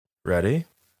Ready?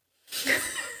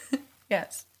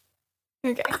 Yes.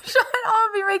 Okay. Shut up.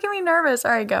 You're making me nervous.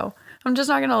 All right, go. I'm just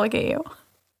not going to look at you.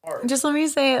 Right. Just let me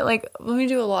say it. Let me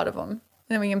do a lot of them. And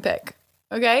then we can pick.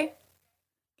 Okay?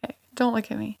 Okay. Don't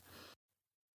look at me.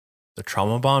 The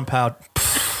Trauma Bond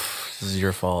This is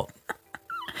your fault.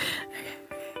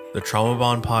 The Trauma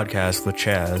Bond Podcast with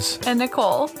Chaz. And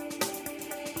Nicole.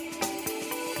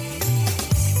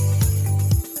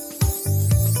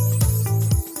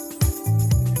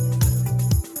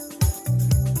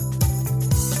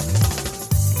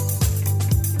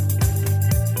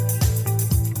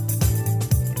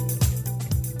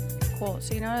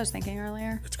 So you know what I was thinking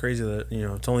earlier? It's crazy that,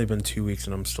 it's only been 2 weeks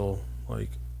and I'm still,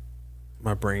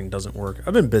 my brain doesn't work.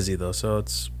 I've been busy, though, so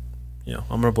it's, I'm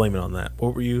going to blame it on that.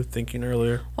 What were you thinking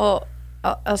earlier? Well,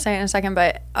 I'll say it in a second,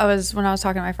 but when I was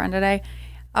talking to my friend today,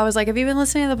 I was like, have you been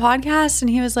listening to the podcast? And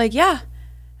he was like, yeah.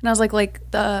 And I was like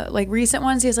the recent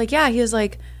ones? He was like, yeah. He was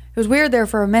like, it was weird there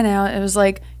for a minute. It was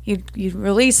like you'd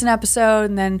release an episode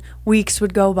and then weeks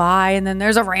would go by and then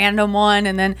there's a random one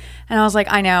and I was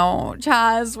like, I know,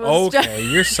 Chaz was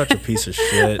you're such a piece of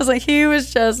shit. I was like, he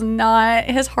was just not,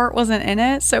 his heart wasn't in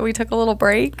it, so we took a little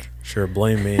break. Sure,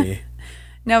 blame me.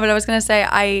 No, but I was gonna say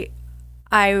I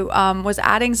was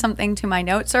adding something to my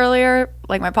notes earlier,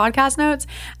 like my podcast notes,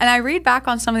 and I read back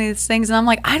on some of these things and I'm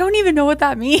like, I don't even know what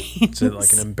that means. Is it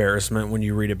like an embarrassment when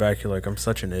you read it back? You're like, I'm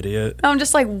such an idiot. I'm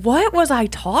just like, what was I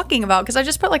talking about? Because I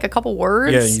just put like a couple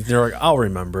words. Yeah, you're like, I'll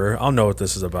remember. I'll know what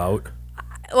this is about.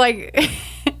 Like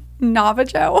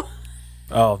Navajo.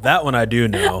 Oh, that one I do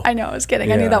know. I know, I was kidding.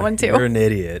 Yeah, I knew that one too. You're an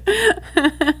idiot.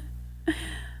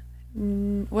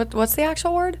 What's the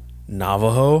actual word?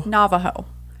 Navajo.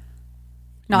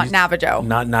 Not Navajo.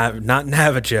 Not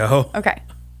Navajo. Okay.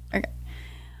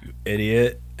 You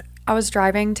idiot. I was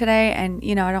driving today and,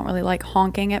 I don't really like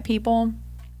honking at people.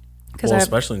 Well,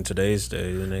 especially in today's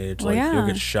day and age. You'll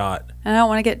get shot. And I don't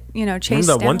want to get, chased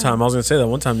down. Remember that one time, I was going to say that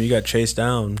one time you got chased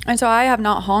down. And so I have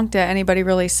not honked at anybody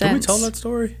really since. Did we tell that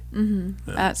story? Mm-hmm.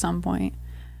 Yeah. At some point.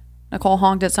 Nicole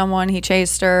honked at someone. He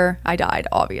chased her. I died,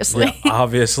 obviously. Yeah,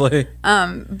 obviously.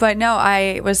 But no,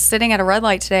 I was sitting at a red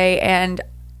light today and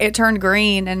it turned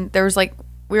green and there was I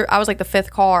was like the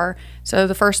fifth car. So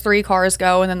the first three cars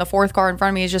go and then the fourth car in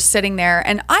front of me is just sitting there.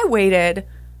 And I waited.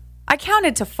 I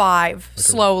counted to 5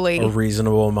 slowly. A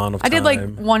reasonable amount of time. I did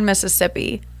like 1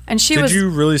 Mississippi. And Did you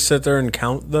really sit there and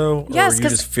count though? Yes. Or you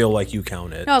just feel like you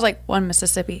counted? No, I was like 1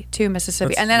 Mississippi, 2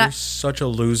 Mississippi. And then you're such a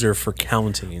loser for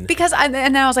counting. Because and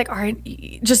then I was like, all right,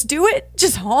 just do it.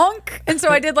 Just honk. And so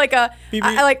I did like I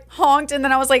honked and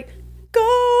then I was like,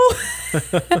 go.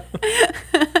 This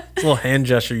little hand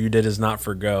gesture you did is not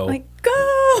for go. Like,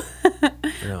 go.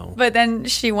 No. But then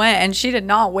she went and she did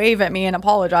not wave at me and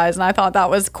apologize. And I thought that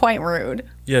was quite rude.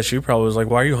 Yeah, she probably was like,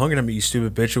 why are you honking at me, you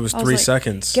stupid bitch? It was 3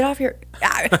 seconds. Get off your...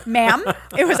 ma'am,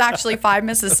 it was actually 5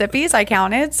 Mississippis I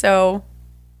counted, so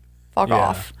fuck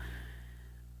off.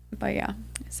 But yeah,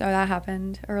 so that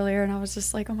happened earlier and I was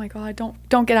just like, oh my God,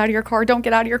 don't get out of your car. Don't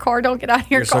get out of your car. Don't get out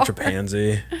of your car. You're such a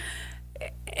pansy.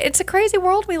 It's a crazy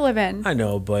world we live in. I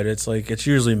know, but it's like, it's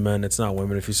usually men. It's not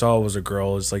women. If you saw it was a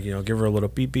girl, it's like, give her a little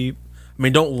beep beep. I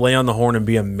mean, don't lay on the horn and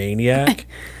be a maniac,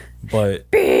 but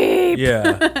beep.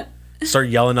 Yeah. Start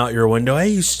yelling out your window, hey,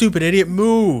 you stupid idiot,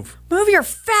 move. Move your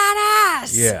fat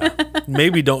ass. Yeah.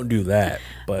 Maybe don't do that,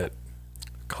 but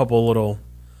a couple little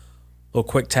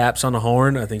quick taps on the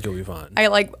horn, I think you'll be fine.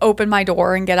 I open my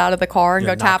door and get out of the car and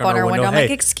go tap on her window. I'm hey,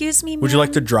 like, excuse me, ma'am. Would you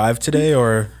like to drive today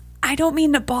or? I don't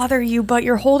mean to bother you, but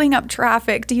you're holding up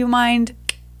traffic. Do you mind?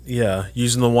 Yeah,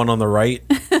 using the one on the right.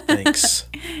 Thanks.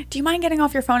 Do you mind getting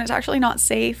off your phone? It's actually not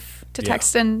safe to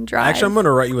text and drive. Actually, I'm going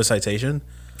to write you a citation.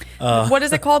 What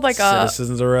is it called? Like a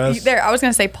citizen's arrest? There, I was going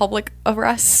to say public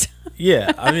arrest.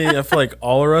 Yeah, I mean, I feel like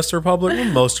all arrests are public.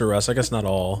 Well, most arrests, I guess not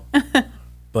all.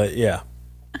 But yeah.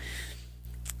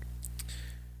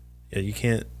 Yeah, you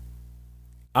can't.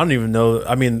 I don't even know.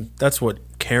 I mean, that's what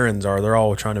Karens are. They're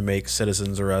all trying to make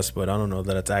citizens arrest, but I don't know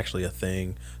that it's actually a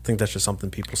thing. I think that's just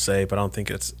something people say, but I don't think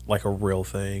it's like a real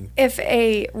thing. If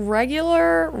a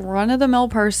regular run-of-the-mill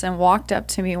person walked up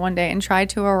to me one day and tried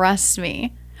to arrest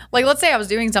me, like let's say I was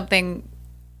doing something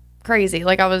crazy,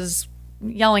 like I was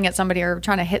yelling at somebody or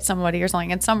trying to hit somebody or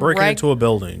something, and breaking into a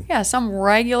building. Yeah, some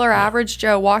regular average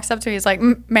Joe walks up to me, he's like,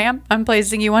 ma'am, I'm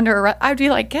placing you under arrest. I'd be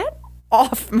like, get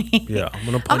off me. Yeah, I'm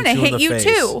gonna punch you in the face.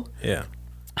 Too. Yeah.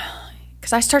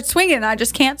 Because I start swinging and I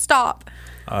just can't stop.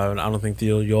 I don't think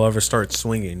you'll ever start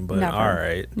swinging, but never. All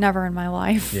right. Never in my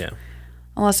life. Yeah.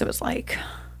 Unless it was like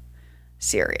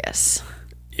serious.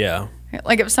 Yeah.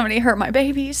 Like if somebody hurt my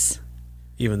babies.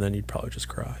 Even then, you'd probably just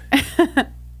cry.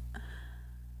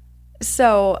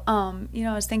 So, I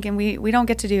was thinking we don't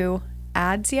get to do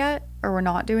ads yet, or we're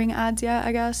not doing ads yet,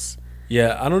 I guess.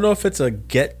 Yeah, I don't know if it's a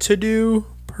get to do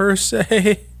per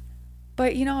se.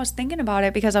 But, I was thinking about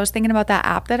it because I was thinking about that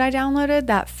app that I downloaded,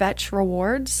 that Fetch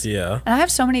Rewards. Yeah. And I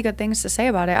have so many good things to say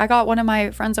about it. I got one of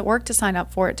my friends at work to sign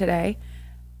up for it today.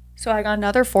 So I got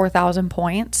another 4,000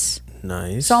 points.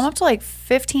 Nice. So I'm up to like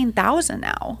 15,000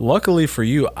 now. Luckily for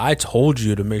you, I told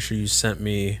you to make sure you sent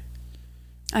me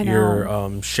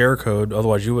your share code.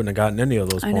 Otherwise, you wouldn't have gotten any of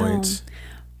those points.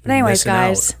 But anyways,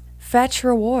 guys, Fetch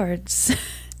Rewards.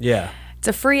 Yeah. It's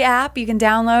a free app you can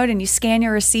download, and you scan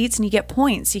your receipts and you get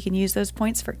points. You can use those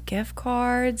points for gift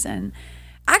cards. And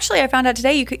actually, I found out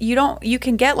today you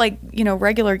can get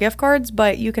regular gift cards,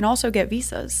 but you can also get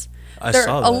Visas. They're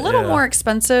a little more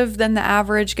expensive than the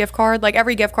average gift card. Like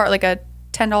every gift card, like a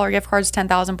 $10 gift card is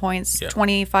 10,000 points. Yeah.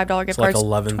 $25 gift cards, like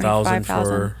 11,000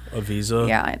 for a Visa.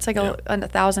 Yeah, it's like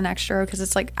 1,000 extra because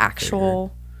it's like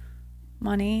actual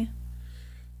money.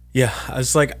 Yeah,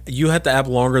 it's like you had the app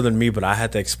longer than me, but I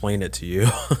had to explain it to you.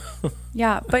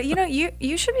 Yeah, but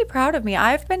you should be proud of me.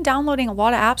 I've been downloading a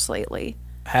lot of apps lately.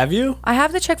 Have you? I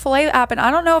have the Chick-fil-A app, and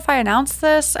I don't know if I announced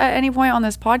this at any point on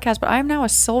this podcast, but I am now a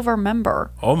silver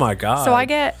member. Oh my God. So I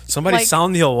get... Somebody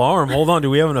sound the alarm. Hold on. Do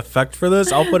we have an effect for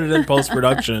this? I'll put it in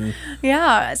post-production.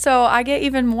 Yeah. So I get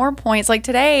even more points. Like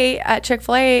today at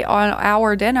Chick-fil-A on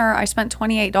our dinner, I spent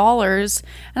 $28,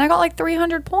 and I got like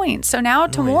 300 points. So now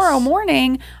tomorrow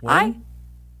morning,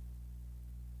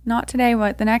 not today,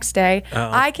 but the next day,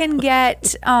 I can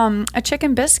get a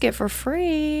chicken biscuit for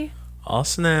free. I'll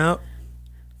snap.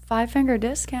 5-finger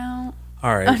discount.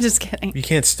 All right. I'm just kidding. You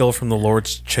can't steal from the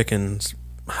Lord's Chicken's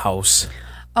house.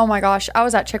 Oh my gosh. I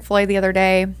was at Chick-fil-A the other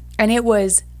day, and it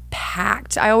was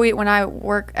packed. When I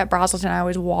work at Brazelton, I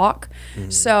always walk.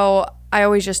 Mm-hmm. So I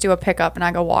always just do a pickup and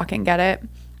I go walk and get it.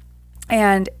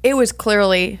 And it was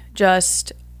clearly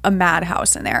just a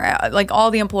madhouse in there. Like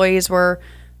all the employees were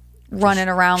running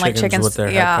around like chickens with their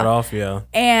head cut off. Yeah.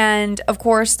 And of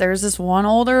course, there's this one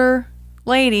older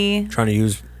lady trying to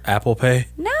use Apple Pay.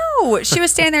 No, she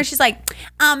was standing there. She's like,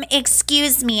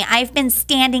 excuse me, I've been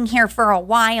standing here for a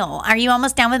while. Are you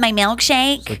almost done with my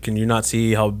milkshake? So can you not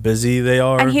see how busy they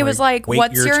are? And he was like,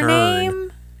 what's your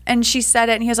name? And she said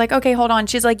it, and he was like, okay, hold on.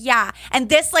 She's like, yeah. And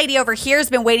this lady over here has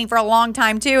been waiting for a long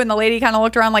time too. And the lady kind of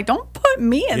looked around like, don't put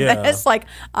me in this. Like,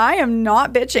 I am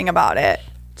not bitching about it.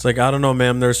 It's like, I don't know,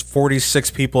 ma'am. There's 46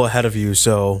 people ahead of you,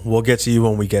 so we'll get to you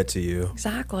when we get to you.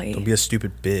 Exactly. Don't be a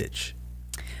stupid bitch.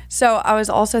 So I was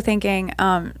also thinking,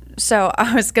 so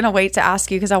I was going to wait to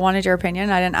ask you because I wanted your opinion.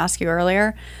 I didn't ask you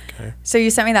earlier. Okay. So you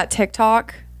sent me that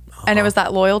TikTok, and it was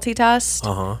that loyalty test.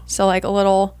 Uh-huh. So like a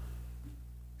little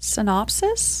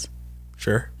synopsis?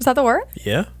 Sure. Is that the word?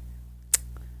 Yeah.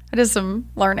 I did some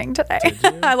learning today.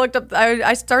 I looked up,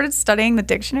 I started studying the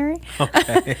dictionary.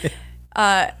 Okay.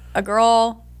 A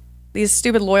girl... These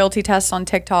stupid loyalty tests on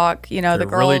TikTok, the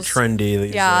girls really trendy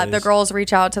these days. The girls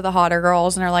reach out to the hotter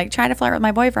girls and are like, trying to flirt with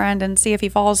my boyfriend and see if he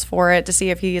falls for it, to see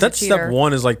if he's a cheater. Step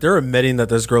one is like they're admitting that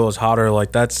this girl is hotter.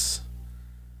 Like I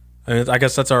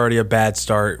guess that's already a bad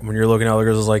start when you're looking at other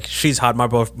girls. It's like, she's hot. My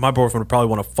boyfriend would probably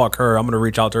want to fuck her. I'm gonna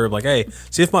reach out to her like, hey,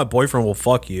 see if my boyfriend will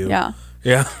fuck you. Yeah.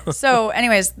 Yeah. So,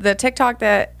 anyways, the TikTok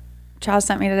that Chaz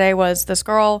sent me today was this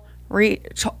girl.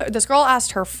 This girl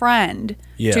asked her friend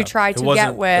to try to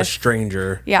get with a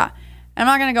stranger. Yeah. I'm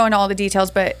not going to go into all the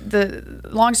details, but the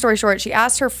long story short, she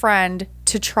asked her friend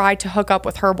to try to hook up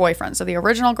with her boyfriend. So the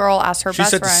original girl asked her best friend.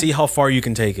 She said to see how far you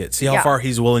can take it. See how far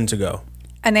he's willing to go.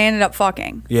 And they ended up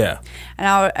fucking. Yeah.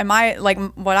 And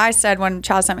what I said when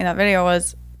Chaz sent me that video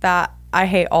was that I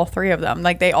hate all three of them.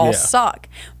 Like, they all suck.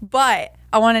 But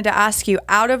I wanted to ask you,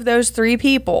 out of those three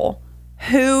people,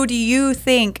 who do you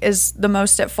think is the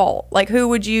most at fault? Like, who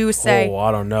would you say? Oh,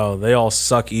 I don't know. They all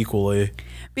suck equally.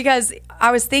 Because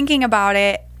I was thinking about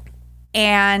it,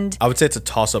 and I would say it's a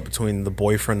toss-up between the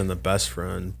boyfriend and the best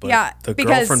friend. But the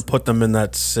because, girlfriend put them in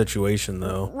that situation,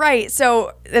 though. Right.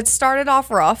 So it started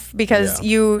off rough because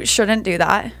you shouldn't do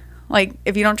that. Like,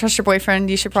 if you don't trust your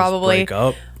boyfriend, you should probably... Just break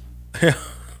up. Yeah.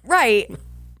 Right.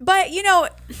 But,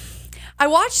 I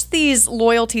watch these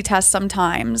loyalty tests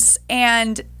sometimes,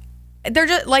 and... they're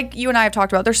just like you and I have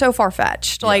talked about. They're so far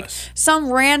fetched. Yes. Like,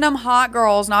 some random hot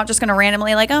girl's not just going to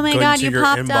randomly like, oh my God, you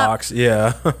popped inbox. Up.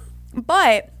 Yeah.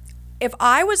 But if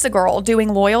I was the girl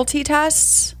doing loyalty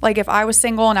tests, like if I was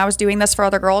single and I was doing this for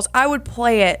other girls, I would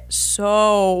play it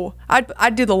so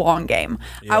I'd do the long game.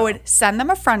 Yeah. I would send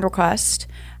them a friend request.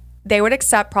 They would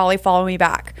accept, probably follow me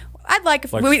back. I'd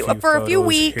like, Like for a few photos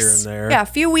weeks. here and there. Yeah, a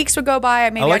few weeks would go by.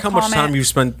 Maybe I like I'd how much comment. time you've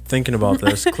spent thinking about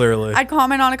this. Clearly, I'd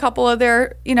comment on a couple of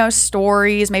their,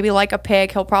 stories, maybe like a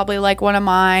pic. He'll probably like one of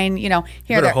mine, you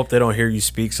here. better hope they don't hear you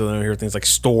speak, so they don't hear things like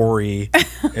story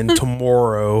and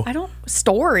tomorrow.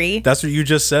 Story. That's what you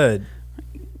just said.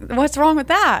 What's wrong with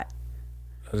that?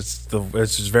 It's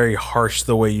just very harsh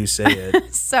the way you say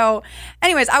it. So,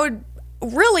 anyways, I would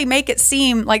really make it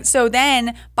seem like, so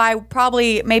then by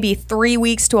probably maybe 3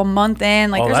 weeks to a month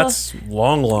in, like, Oh, there's that's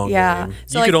long Yeah. game.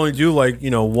 So, you could like- only do like,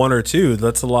 one or two.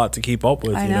 That's a lot to keep up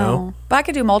with, I you know? but I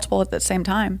could do multiple at the same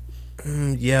time.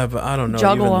 Yeah, but I don't know.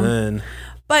 Juggle even 'em. then.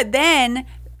 But then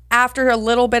after a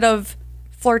little bit of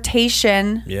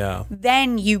flirtation, Yeah.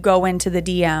 then you go into the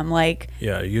DM, like,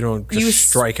 Yeah, you don't just You s-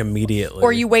 strike immediately.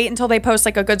 or you wait until they post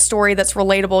like a good story that's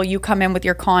relatable. You come in with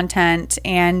your content,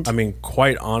 and I mean,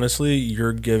 quite honestly,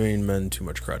 you're giving men too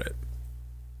much credit.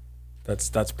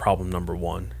 That's problem number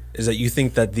one. Is that you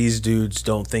think that these dudes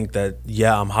don't think that,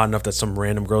 yeah, I'm hot enough that some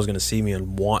random girl's gonna see me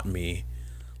and want me.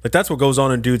 Like, that's what goes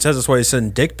on in dudes' heads. That's why they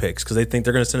send dick pics, because they think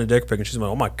they're gonna send a dick pic and she's like,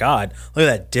 oh my god, look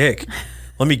at that dick.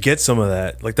 Let me get some of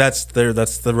that. Like, that's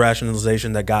the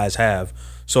rationalization that guys have.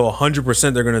 So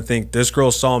 100% they're gonna think, this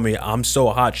girl saw me, I'm so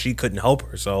hot she couldn't help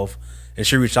herself, and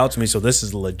she reached out to me, so this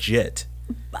is legit.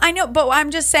 I know, but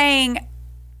I'm just saying,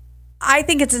 I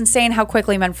think it's insane how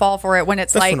quickly men fall for it when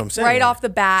it's That's like what I'm saying. right off the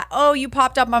bat. Oh, you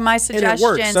popped up on my And suggestions. it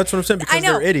works. That's what I'm saying, I because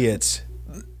know. they're idiots.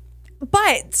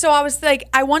 But so I was like,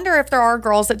 I wonder if there are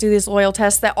girls that do these loyal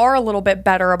tests that are a little bit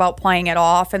better about playing it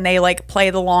off, and they like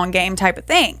play the long game type of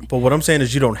thing. But what I'm saying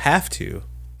is you don't have to.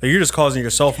 Like, you're just causing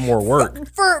yourself more work.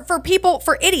 For people,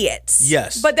 for idiots.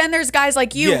 Yes. But then there's guys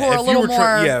like you who are a if little were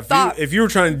more if you were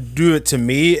trying to do it to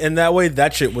me in that way,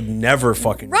 that shit would never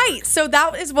fucking work. right. So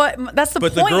that's the But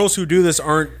point. the girls who do this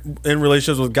aren't in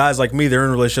relationships with guys like me. They're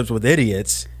in relationships with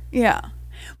idiots. Yeah.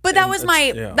 But that And was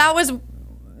that's- yeah. that was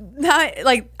not,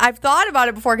 like, I've thought about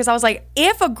it before, because I was like,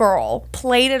 if a girl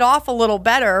played it off a little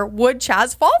better, would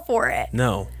Chaz fall for it?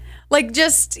 No. Like,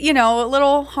 just, a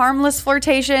little harmless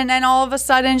flirtation, and all of a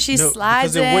sudden she No,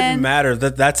 slides because it wouldn't in. matter.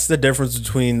 That's the difference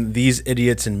between these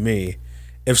idiots and me.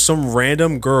 If some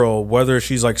random girl, whether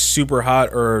she's like super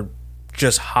hot or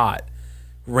just hot,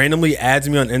 randomly adds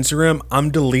me on Instagram, I'm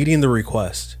deleting the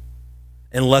request.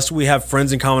 Unless we have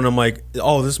friends in common, I'm like,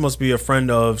 oh, this must be a friend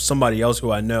of somebody else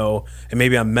who I know, and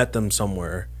maybe I met them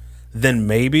somewhere. Then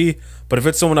maybe. But if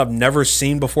it's someone I've never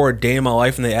seen before a day in my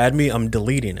life and they add me, I'm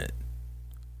deleting it.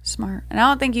 Smart. And I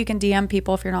don't think you can DM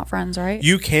people if you're not friends, right?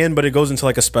 You can, but it goes into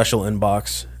like a special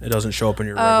inbox. It doesn't show up in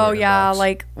your regular Oh, yeah. inbox.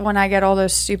 Like when I get all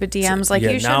those stupid DMs, like,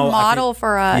 Yeah, you should now I model think-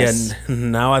 for us. Yeah,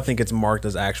 now I think it's marked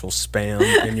as actual spam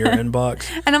in your inbox.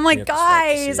 And I'm You like, have to start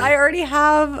to guys, see. I already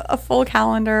have a full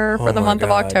calendar for Oh the my month of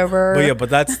God. October. But yeah,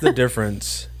 but that's the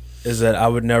difference, is that I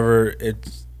would never,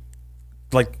 it's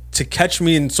like, to catch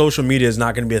me in social media is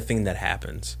not going to be a thing that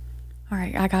happens. All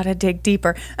right, I gotta dig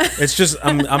deeper. It's just,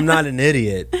 I'm not an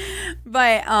idiot.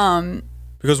 But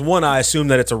Because one, I assume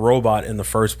that it's a robot in the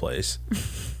first place.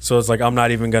 So it's like, I'm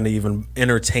not even going to even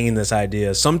entertain this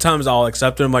idea. Sometimes I'll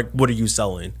accept it. I'm like, what are you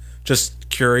selling? Just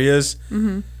curious.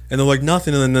 Mm-hmm. And they're like,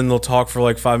 nothing. And then they'll talk for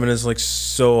like 5 minutes. Like,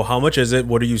 so how much is it?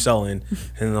 What are you selling?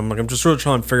 And I'm like, I'm just really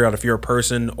trying to figure out if you're a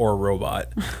person or a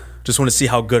robot. Just want to see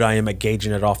how good I am at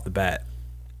gauging it off the bat.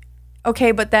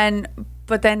 okay, but then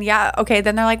yeah, okay,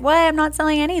 then they're like, what? I'm not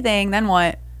selling anything. Then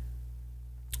what?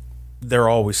 They're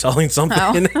always selling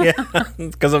something. Oh. Yeah,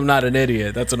 because I'm not an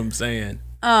idiot. That's what I'm saying.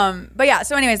 But yeah,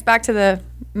 so anyways, back to the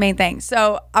main thing.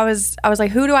 So I was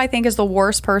like, who do I think is the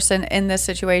worst person in this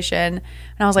situation? And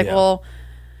I was like, Yeah. well,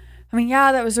 I mean,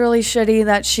 yeah, that was really shitty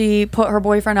that she put her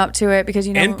boyfriend up to it, because,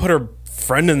 And put her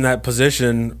friend in that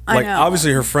position. I Like, know.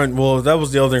 obviously her friend, well, that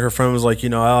was the other thing. Her friend was like,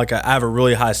 I have a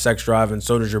really high sex drive, and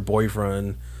so does your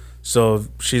boyfriend. So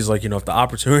she's like, if the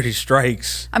opportunity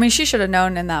strikes. I mean, she should have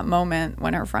known in that moment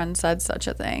when her friend said such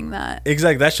a thing that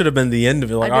Exactly. That should have been the end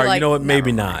of it. Like, I'd be all right, like, you know what?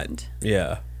 Maybe never not. mind.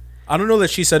 Yeah. I don't know that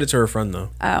she said it to her friend,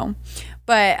 though. oh,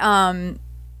 but and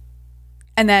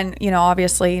then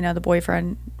obviously the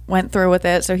boyfriend went through with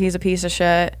it, so he's a piece of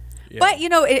shit. Yeah. But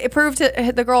it proved to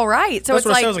hit the girl right. So That's it's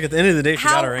what I like, said. I was like, at the end of the day, she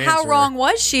got her answer. how wrong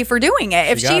was she for doing it?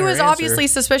 If She got she her was answer. obviously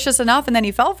suspicious enough, and then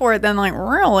he fell for it, then like,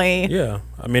 really? Yeah.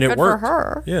 I mean, it Good worked. for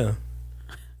her. Yeah.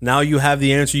 Now you have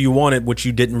the answer you wanted, which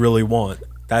you didn't really want.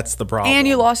 That's the problem. And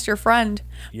you lost your friend.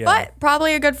 Yeah. But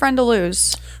probably a good friend to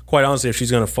lose. Quite honestly, if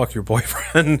she's going to fuck your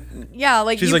boyfriend, Yeah,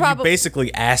 like she's you like, you probably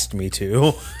basically asked me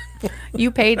to.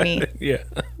 you paid me. Yeah.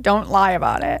 Don't lie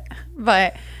about it.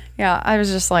 But Yeah, I was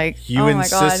just like, You oh my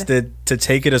God. insisted to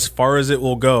take it as far as it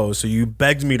will go, so you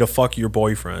begged me to fuck your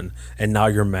boyfriend, and now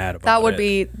you're mad about it. That would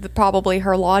be probably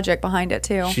her logic behind it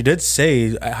too. She did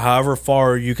say, however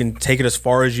far you can take it as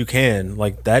far as you can.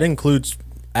 Like, that includes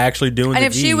actually doing And the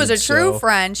if she was a deed, true so-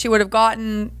 friend, she would have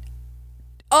gotten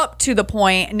up to the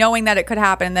point knowing that it could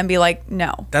happen and then be like,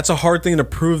 no. That's a hard thing to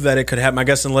prove that it could happen, I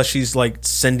guess, unless she's, like,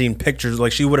 sending pictures.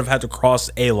 Like, she would have had to cross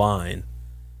a line.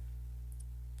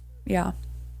 Yeah.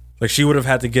 Like, she would have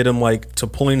had to get him, like, to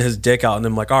pulling his dick out and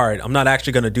then, like, all right, I'm not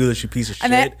actually going to do this, you piece of shit.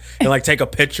 And then- and, like, take a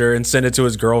picture and send it to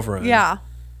his girlfriend. Yeah.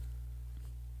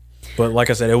 But like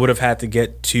I said, it would have had to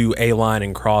get to a line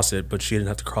and cross it, but she didn't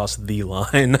have to cross the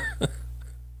line.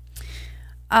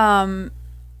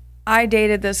 I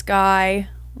dated this guy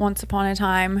once upon a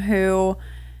time who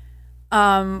we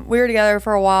were together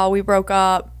for a while. We broke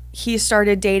up. He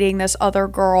started dating this other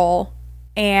girl,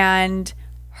 and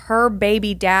her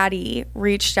baby daddy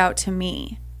reached out to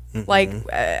me. Like,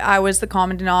 I was the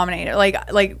common denominator.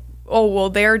 Like, oh, well,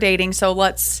 they're dating, so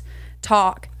let's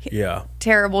talk. Yeah.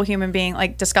 Terrible human being,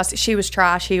 like, disgusting. She was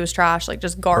trash. He was trash, like,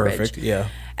 just garbage. Perfect. Yeah.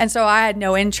 And so I had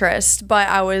no interest, but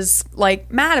I was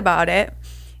like mad about it.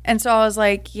 And so I was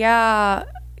like, yeah,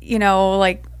 you know,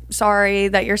 like, sorry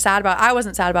that you're sad about it. I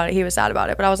wasn't sad about it. He was sad about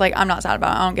it. But I was like, I'm not sad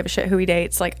about it. I don't give a shit who he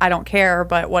dates. Like, I don't care,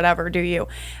 but whatever, do you?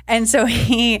 And so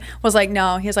he was like,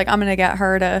 no. He's like, I'm going to get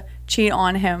her to cheat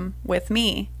on him with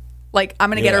me. Like, I'm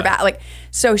going to get her Yeah. back. Like,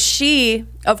 so she,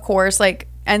 of course, like,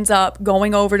 ends up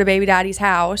going over to baby daddy's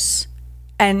house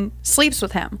and sleeps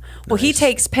with him. Well, he Nice.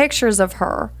 takes pictures of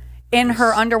her in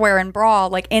her underwear and bra,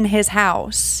 like, in his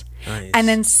house. Nice. And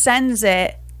then sends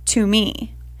it to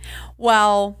me.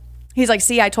 Well, he's like,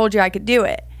 see, I told you I could do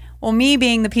it. Well, me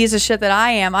being the piece of shit that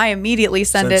I am, I immediately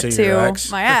send Send it to your to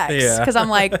ex. my ex. Yeah. Because I'm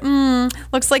like,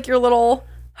 looks like your little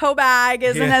hoe bag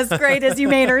isn't Yeah. as great as you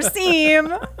made her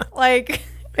seem. Like,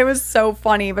 it was so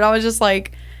funny. But I was just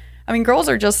like, I mean, girls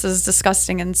are just as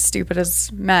disgusting and stupid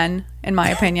as men, in my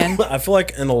opinion. I feel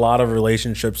like in a lot of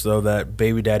relationships, though, that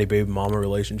baby daddy, baby mama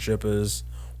relationship is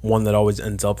one that always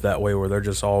ends up that way, where they're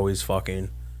just always fucking.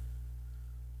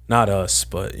 Not us,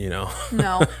 but, you know.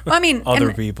 No, I mean,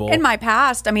 Other people. In my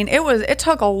past, I mean, it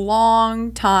took a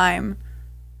long time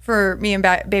for me and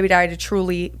baby daddy to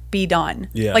truly be done.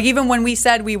 Yeah. Like, even when we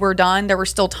said we were done, there were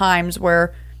still times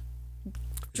where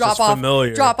drop just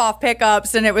familiar. off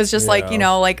pickups, and it was just like, Yeah. you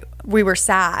know, like, we were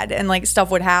sad and like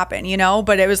stuff would happen, you know.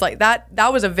 But it was like that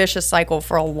was a vicious cycle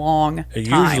for a long It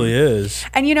time. usually is.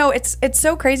 And you know, it's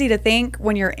so crazy to think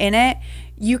when you're in it,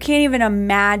 you can't even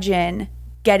imagine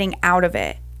getting out of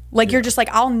it. Like, you're just like,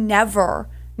 I'll never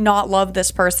not love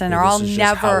this person, or this I'll is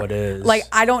just how never it is. like,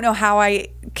 I don't know how I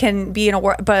can be in a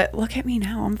world, but look at me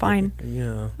now. I'm fine.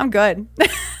 Yeah. I'm good.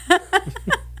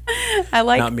 I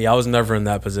like, Not me. I was never in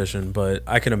that position, but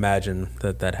I can imagine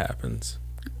that happens.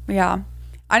 yeah.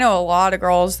 I know a lot of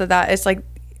girls that it's like,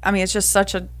 I mean, it's just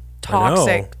such a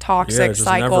toxic Yeah, it's just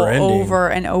cycle never ending. over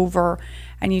and over,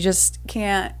 and you just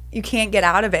can't get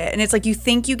out of it. And it's like, you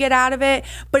think you get out of it,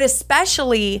 but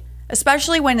especially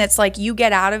when it's like you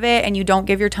get out of it and you don't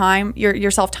give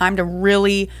yourself time to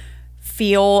really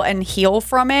feel and heal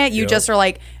from it. You Yep. just are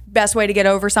like, best way to get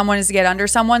over someone is to get under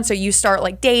someone. So you start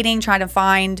like dating, trying to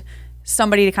find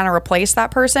somebody to kind of replace that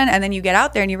person, and then you get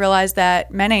out there and you realize that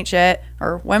men ain't shit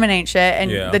or women ain't shit, and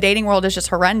Yeah. the dating world is just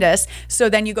horrendous. So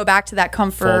then you go back to that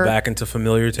comfort, Fall back into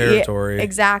familiar territory. yeah,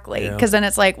 exactly. Yeah. Because then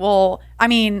it's like, well, I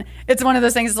mean, it's one of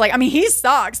those things. It's like, I mean, he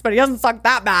sucks, but he doesn't suck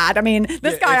that bad. I mean,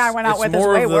 this guy I went out with is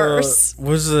way worse.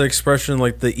 What's the expression,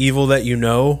 like, the evil that you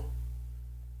know?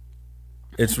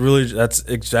 It's really, that's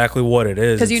exactly what it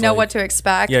is. Because you It's know like, what to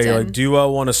expect. Yeah, you're and- like, do I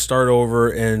want to start over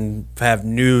and have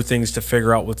new things to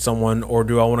figure out with someone, or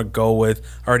do I want to go with,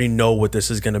 I already know what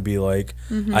this is going to be like.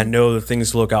 Mm-hmm. I know the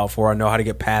things to look out for. I know how to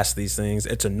get past these things.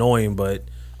 It's annoying, but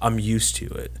I'm used to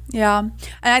it. Yeah. And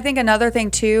I think another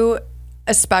thing too,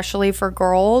 especially for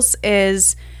girls,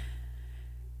 is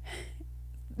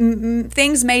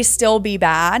things may still be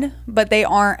bad, but they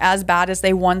aren't as bad as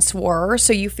they once were.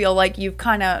 So you feel like you've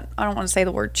kind of, I don't want to say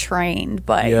the word trained,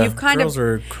 but Yeah, you've kind girls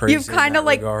are of, crazy you've in kind that of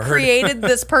like regard. created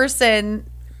this person,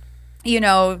 you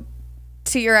know,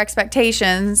 to your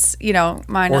expectations, you know,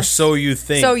 minus. Or so you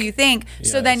think. So you think.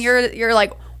 So then Yes. you're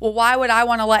like, well, why would I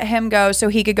want to let him go so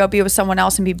he could go be with someone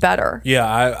else and be better? Yeah,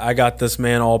 I got this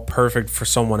man all perfect for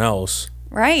someone else.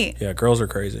 Right. Yeah, girls are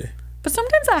crazy. But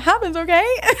sometimes that happens, okay?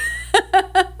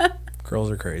 Girls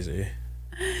are crazy.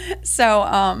 So,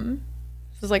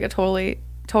 this is like a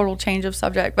total change of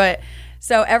subject. But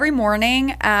so every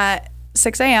morning at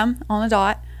 6 a.m. on the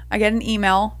dot, I get an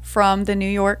email from the New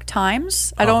York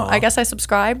Times. I guess I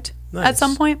subscribed at Nice.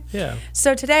 some point. Yeah.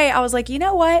 So today I was like, you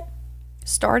know what?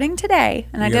 starting today,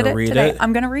 and I You're did gonna it read today. it?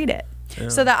 I'm going to read it.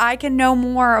 So that I can know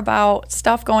more about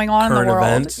stuff going on in Current the world.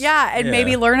 events? Yeah, and Yeah.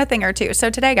 maybe learn a thing or two. So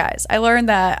today, guys, I learned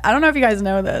that, I don't know if you guys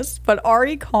know this, but our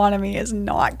economy is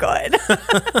not good.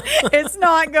 It's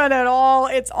not good at all.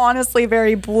 It's honestly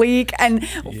very bleak. And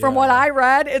from what I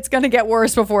read, it's going to get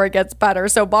worse before it gets better.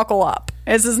 So buckle up.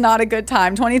 This is not a good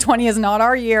time. 2020 is not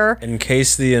our year. In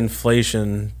case the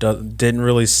inflation didn't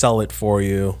really sell it for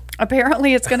you.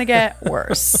 Apparently, it's going to get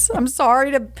worse. I'm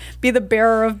sorry to be the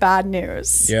bearer of bad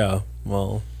news. Yeah,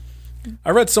 well, I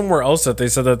read somewhere else that they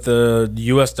said that the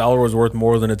U.S. dollar was worth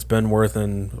more than it's been worth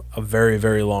in a very,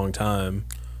 very long time,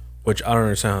 which I don't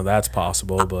understand how that's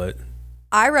possible, but...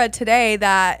 I read today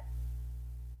that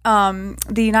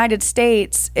the United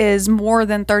States is more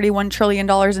than $31 trillion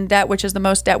in debt, which is the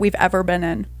most debt we've ever been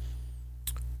in.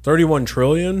 31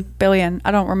 trillion? Billion. I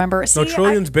don't remember. No,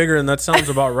 trillion's bigger, and that sounds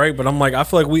about right, but I'm like, I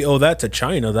feel like we owe that to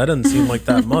China. That doesn't seem like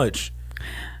that much.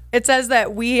 It says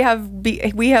that we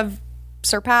have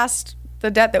surpassed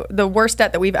the worst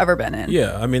debt that we've ever been in.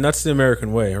 Yeah, I mean, that's the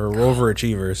American way, or we're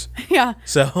overachievers. Yeah.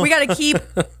 So we got to keep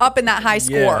up in that high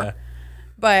score. Yeah.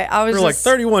 But I was We're like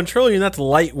 31 trillion, that's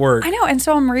light work. I know. And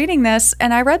so I'm reading this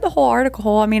and I read the whole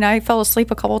article. I mean, I fell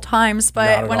asleep a couple times,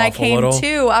 but when I came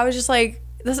to, I was just like,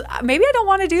 maybe I don't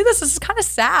want to do this. This is kind of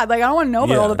sad. Like, I don't want to know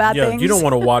about all the bad things. You don't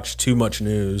want to watch too much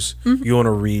news. You want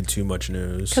to read too much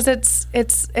news. Because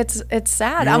it's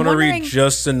sad. You want to read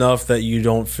just enough that you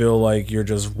don't feel like you're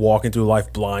just walking through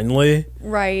life blindly.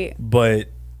 Right. But...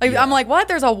 I'm like, what?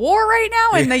 There's a war right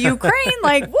now in the Ukraine?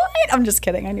 Like, what? I'm just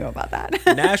kidding. I knew about that.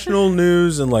 National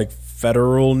news and like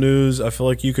federal news, I feel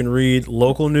like you can read.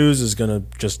 Local news is going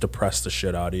to just depress the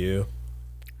shit out of you.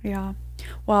 Yeah.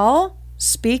 Well,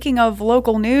 speaking of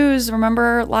local news,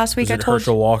 remember last week I told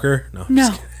Herschel Walker? No.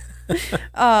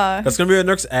 That's going to be the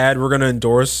next ad. We're going to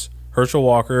endorse Herschel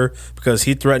Walker because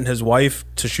he threatened his wife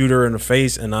to shoot her in the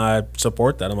face, and I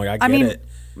support that. I'm like, I get it.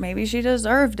 Maybe she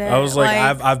deserved it. I was like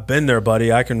I've been there,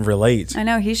 buddy. I can relate. I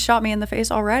know. He shot me in the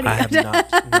face already. I have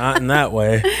not in that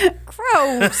way.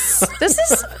 Gross. This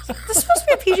is supposed to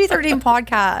be a PG-13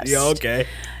 podcast. Yeah, okay.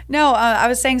 No, I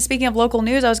was saying, speaking of local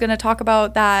news, I was going to talk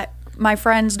about that my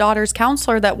friend's daughter's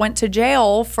counselor that went to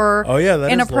jail for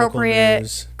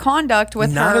inappropriate conduct with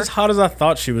her. Not as hot as I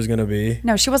thought she was going to be.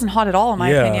 No, she wasn't hot at all, in my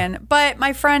opinion. But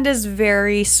my friend is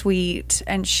very sweet,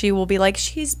 and she will be like,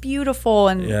 she's beautiful.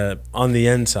 And yeah, on the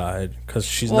inside, because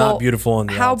she's not beautiful on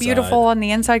the outside. How beautiful on the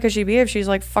inside could she be if she's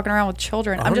like fucking around with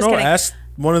children? I'm just kidding. Ask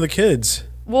one of the kids.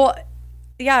 Well,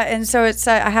 yeah, and so it's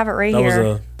I have it right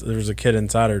here. There was a kid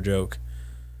inside her joke.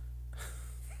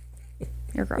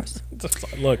 You're gross.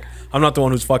 Look, I'm not the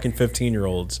one who's fucking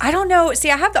 15-year-olds. I don't know.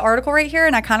 See, I have the article right here,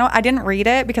 and I didn't read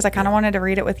it because I kind of wanted to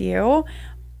read it with you,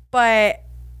 but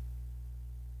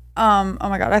oh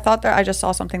my god, I thought that I just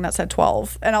saw something that said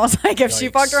 12, and I was like, if she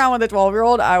fucked around with a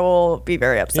 12-year-old, I will be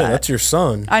very upset. Yeah, that's your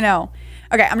son. I know.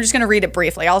 Okay, I'm just gonna read it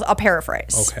briefly. I'll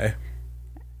paraphrase. Okay.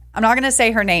 I'm not gonna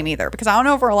say her name either because I don't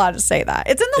know if we're allowed to say that.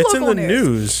 It's in the local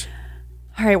news.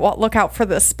 All right, well, look out for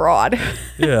this broad.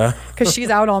 Yeah. Because she's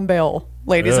out on bail,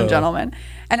 ladies and gentlemen.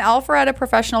 An Alpharetta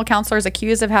professional counselor is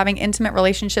accused of having intimate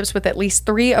relationships with at least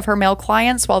 3 of her male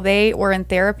clients while they were in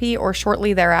therapy or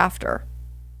shortly thereafter.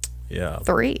 Yeah.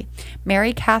 3.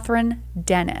 Mary Catherine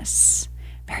Dennis.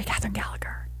 Mary Catherine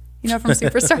Gallagher. You know, from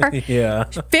Superstar? Yeah.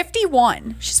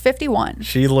 51. She's 51.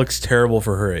 She looks terrible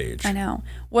for her age. I know.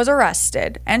 Was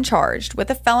arrested and charged with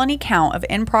a felony count of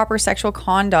improper sexual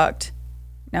contact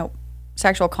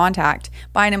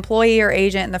by an employee or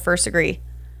agent in the first degree.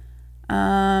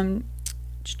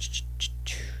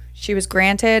 She was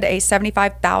granted a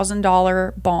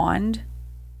 $75,000 bond,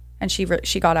 and she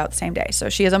got out the same day. So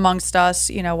she is amongst us.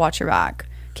 You know, watch your back.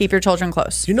 Keep your children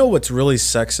close. You know what's really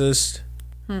sexist?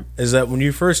 Is that when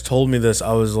you first told me this,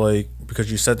 I was like,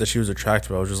 because you said that she was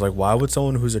attractive, I was just like, why would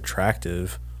someone who's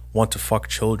attractive want to fuck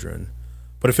children?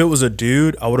 But if it was a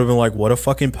dude, I would have been like, what a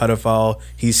fucking pedophile.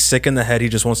 He's sick in the head. He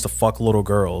just wants to fuck little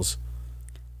girls.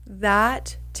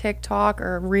 That TikTok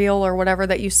or reel or whatever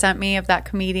that you sent me of that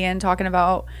comedian talking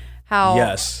about how...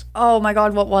 Yes. Oh my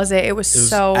God, what was it? It was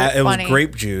so funny. It was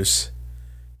grape juice.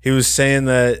 He was saying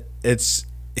that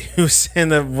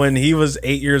when he was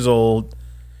 8 years old,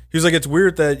 he was like, it's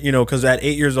weird that, you know, because at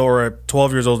 8 years old or at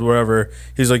 12 years old, whatever,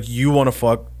 he's like, you want to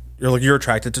fuck... You're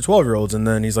attracted to 12-year-olds. And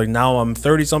then he's like, now I'm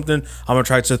 30-something, I'm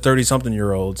attracted to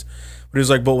 30-something-year-olds. But he's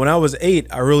like, but when I was 8,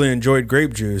 I really enjoyed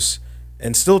grape juice.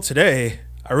 And still today,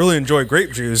 I really enjoy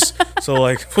grape juice. So,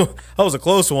 like, that was a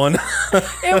close one.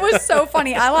 It was so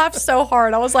funny. I laughed so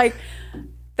hard. I was like,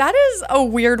 That is a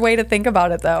weird way to think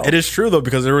about it, though. It is true, though,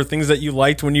 because there were things that you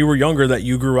liked when you were younger that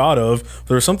you grew out of.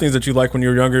 There were some things that you liked when you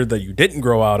were younger that you didn't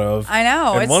grow out of. I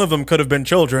know. And one of them could have been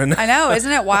children. I know.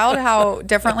 Isn't it wild how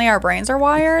differently our brains are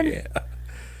wired?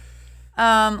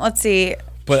 Yeah. Let's see.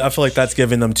 But I feel like that's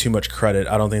giving them too much credit.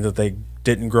 I don't think that they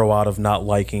didn't grow out of not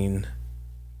liking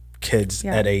kids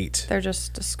at 8. They're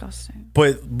just disgusting.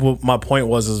 But what my point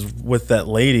was is with that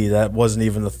lady, that wasn't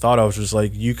even the thought. I was just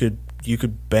like, you could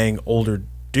bang older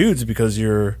dudes because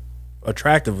you're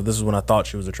attractive. This is when I thought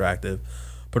she was attractive,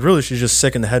 but really she's just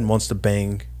sick in the head and wants to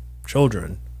bang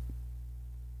children.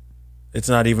 It's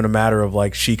not even a matter of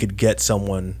like she could get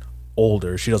someone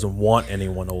older. She doesn't want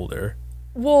anyone older.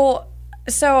 Well,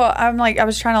 so I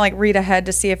was trying to like read ahead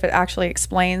to see if it actually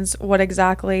explains what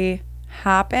exactly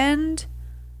happened,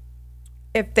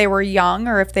 if they were young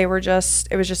or if it was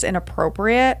just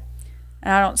inappropriate.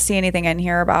 And I don't see anything in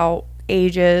here about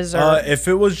ages or if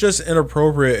it was just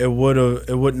inappropriate, it would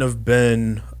have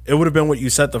been what you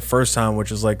said the first time,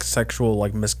 which is like sexual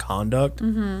like misconduct,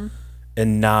 and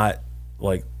not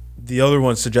like the other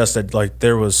one suggested like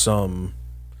there was some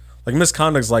like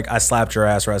misconduct's like I slapped your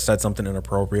ass or I said something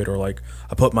inappropriate or like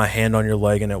I put my hand on your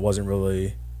leg and it wasn't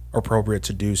really appropriate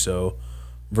to do so,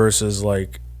 versus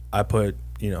like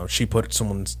she put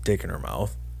someone's dick in her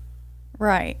mouth.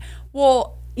 Right.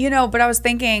 Well, but I was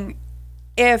thinking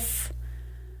if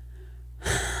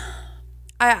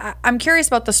I'm curious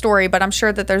about the story, but I'm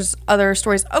sure that there's other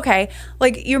stories. Okay,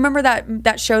 like you remember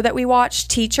that show that we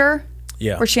watched, Teacher?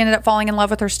 Yeah. Where she ended up falling in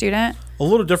love with her student? A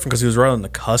little different because he was right on the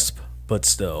cusp, but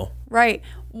still. Right.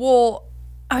 Well,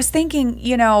 I was thinking,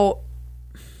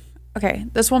 okay,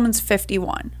 this woman's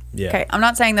 51. Yeah. Okay, I'm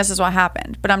not saying this is what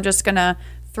happened, but I'm just going to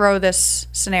throw this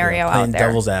scenario out there.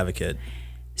 Devil's advocate.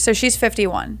 So she's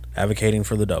 51. Advocating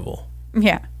for the devil.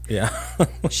 Yeah. Yeah.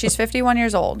 She's 51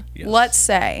 years old. Yes. Let's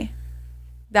say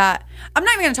that I'm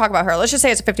not even going to talk about her. Let's just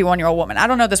say it's a 51-year-old woman. I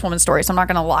don't know this woman's story, so I'm not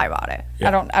going to lie about it.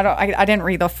 Yeah. I didn't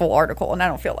read the full article and I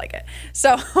don't feel like it.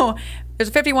 So there's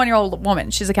a 51-year-old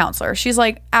woman. She's a counselor. She's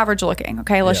like average looking.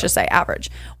 Okay. Let's just say average.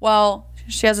 Well,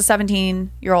 she has a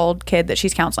 17-year-old kid that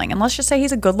she's counseling. And let's just say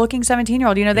he's a good looking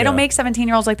 17-year-old. They don't make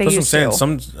 17-year-olds like they used to. That's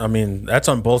what I'm saying. That's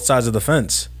on both sides of the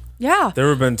fence. Yeah. There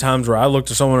have been times where I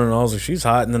looked at someone and I was like, she's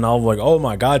hot. And then I was like, oh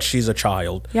my God, she's a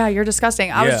child. Yeah, you're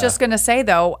disgusting. I was just going to say,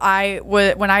 though,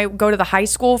 when I go to the high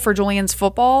school for Julian's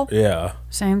football,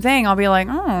 same thing. I'll be like,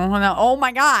 oh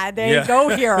my God, they go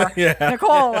here.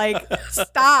 Nicole, like,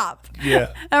 stop.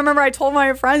 Yeah. I remember I told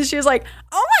my friends, she was like,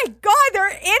 oh my God, they're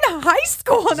in high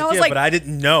school. And I was like, but I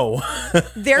didn't know.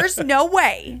 There's no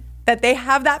way that they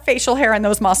have that facial hair and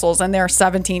those muscles and they're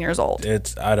 17 years old.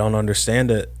 I don't understand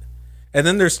it. And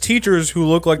then there's teachers who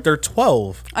look like they're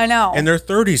 12. I know. And they're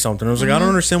 30-something. I was like, I don't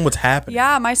understand what's happening.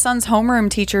 Yeah, my son's homeroom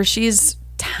teacher, she's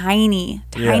tiny,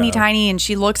 and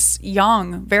she looks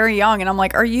young, very young. And I'm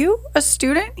like, are you a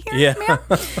student here, ma'am?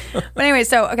 But anyway,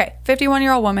 so, okay,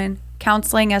 51-year-old woman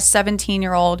counseling a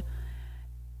 17-year-old.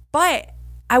 But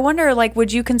I wonder, like,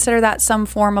 would you consider that some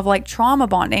form of, like, trauma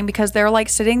bonding? Because they're, like,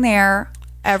 sitting there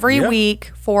every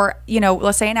week for,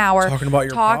 let's say an hour. Talking about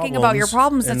your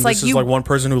problems. It's and like this is like one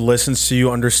person who listens to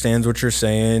you, understands what you're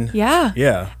saying. Yeah.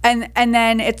 Yeah. And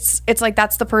then it's like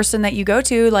that's the person that you go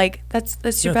to. Like that's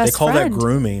your best friend. They call that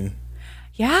grooming.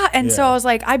 Yeah. And so I was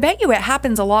like, I bet you it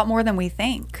happens a lot more than we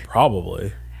think.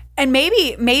 Probably. And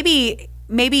maybe.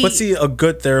 But see, a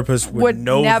good therapist would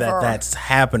know that that's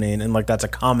happening and like that's a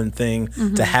common thing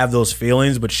to have those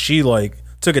feelings. But she like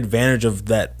took advantage of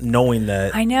that, knowing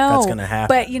that that's going to happen.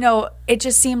 But, it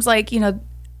just seems like,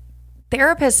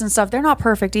 therapists and stuff, they're not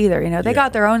perfect either. They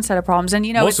got their own set of problems.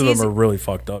 And, most of them are really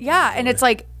fucked up. Yeah. Usually. And it's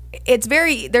like,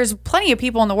 there's plenty of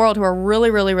people in the world who are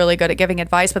really, really, really good at giving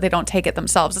advice, but they don't take it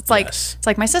themselves. It's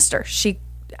like my sister. She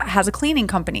has a cleaning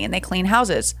company and they clean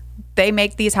houses. They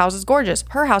make these houses gorgeous.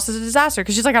 Her house is a disaster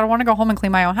because she's like, I don't want to go home and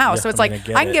clean my own house. So it's I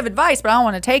can give advice, but I don't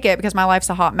want to take it because my life's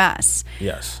a hot mess.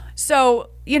 Yes. So,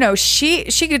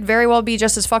 she could very well be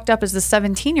just as fucked up as the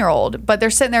 17-year-old, but they're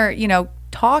sitting there,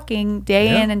 talking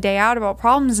day in and day out about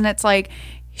problems. And it's like,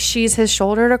 she's his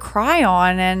shoulder to cry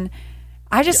on. And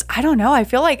I don't know. I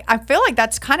feel like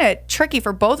that's kind of tricky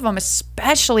for both of them,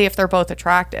 especially if they're both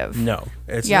attractive. No,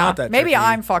 it's not that maybe tricky.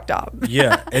 I'm fucked up.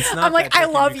 Yeah. It's not I'm like, I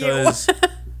love you.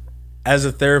 As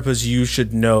a therapist, you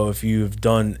should know if you've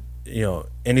done,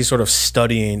 any sort of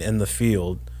studying in the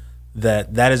field,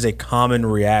 that is a common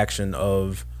reaction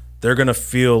of they're going to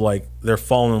feel like they're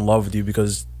falling in love with you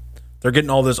because they're getting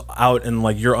all this out and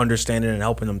like you're understanding and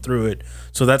helping them through it.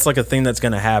 So that's like a thing that's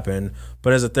going to happen.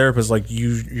 But as a therapist, like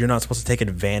you're not supposed to take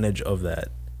advantage of that.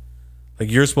 Like,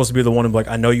 you're supposed to be the one to be like,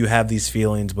 I know you have these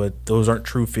feelings, but those aren't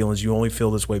true feelings. You only feel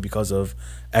this way because of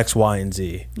X, Y, and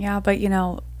Z. Yeah, but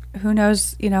who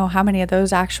knows, how many of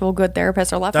those actual good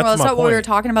therapists are left. That's That's my what we were point.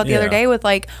 talking about the other day with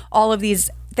like all of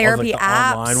these therapy the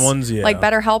apps, online ones, like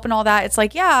BetterHelp and all that. It's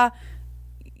like,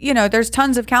 there's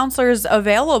tons of counselors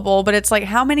available, but it's like,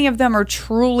 how many of them are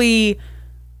truly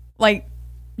like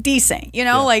decent?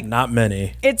 Like not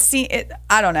many.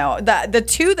 I don't know. The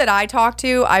two that I talked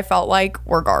to, I felt like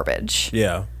were garbage.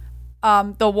 Yeah.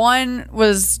 The one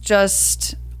was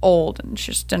just old and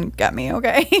she just didn't get me.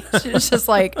 Okay, she was just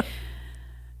like,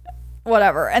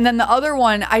 whatever. And then the other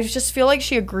one, I just feel like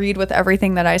she agreed with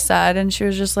everything that I said, and she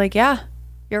was just like, yeah,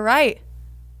 you're right.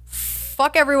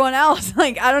 Fuck everyone else.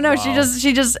 Like, I don't know. Wow. She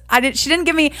didn't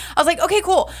give me. I was like, okay,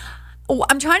 cool.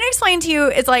 I'm trying to explain to you.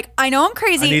 It's like, I know I'm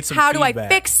crazy. I need some How do I feedback.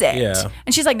 fix it? Yeah.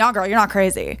 And she's like, no, girl, you're not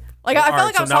crazy. Like, I felt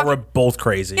like I was now talking. we're both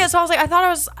crazy. Yeah, so I was like, I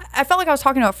felt like I was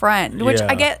talking to a friend, which Yeah.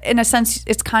 I get in a sense.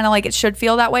 It's kind of like it should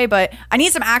feel that way, but I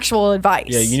need some actual advice.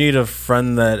 Yeah, you need a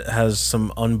friend that has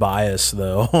some unbiased,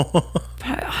 though. But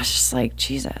I was just like,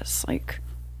 Jesus, like,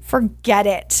 forget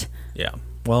it. Yeah.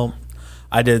 Well,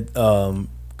 I did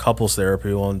couples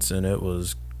therapy once, and it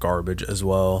was garbage as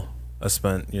well. I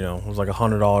spent, it was like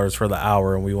 $100 for the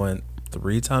hour, and we went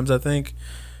 3 times, I think.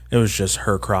 It was just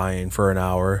her crying for an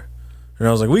hour. And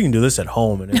I was like, we can do this at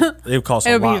home, and it costs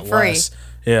a It'll be lot free. less.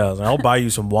 Yeah, I was like, I'll buy you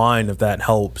some wine if that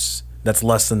helps. That's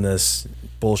less than this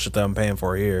bullshit that I'm paying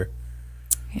for here.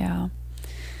 Yeah.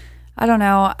 I don't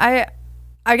know. I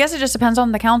guess it just depends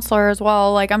on the counselor as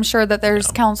well. Like, I'm sure that there's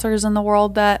counselors in the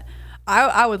world that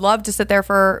I would love to sit there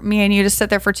for me and you to sit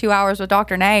there for 2 hours with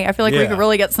Dr. Nay. I feel like we could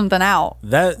really get something out.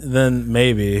 Then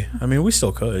maybe. I mean, we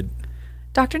still could.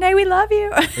 Dr. Nay, we love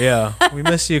you. Yeah, we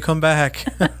miss you. Come back.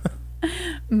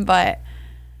 But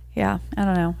yeah, I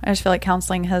don't know. I just feel like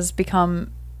counseling has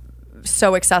become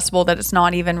so accessible that it's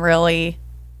not even really,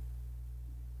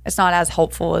 it's not as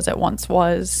helpful as it once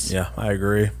was. Yeah, I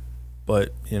agree.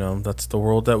 But, that's the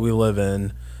world that we live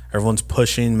in. Everyone's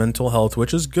pushing mental health,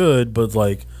 which is good, but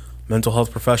like mental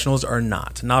health professionals are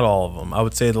not. Not all of them. I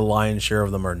would say the lion's share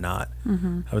of them are not.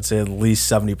 Mm-hmm. I would say at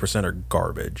least 70% are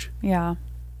garbage. Yeah.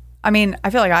 I mean, I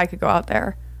feel like I could go out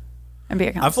there and be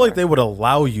a counselor. I feel like they would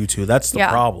allow you to. That's the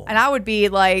problem. And I would be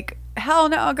like, hell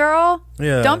no, girl.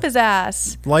 Yeah. Dump his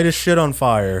ass. Light his shit on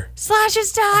fire. Slash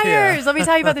his tires. Yeah. Let me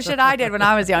tell you about the shit I did when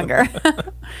I was younger.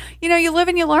 You live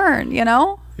and you learn,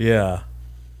 Yeah.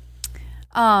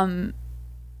 What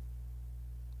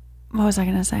was I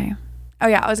going to say? Oh,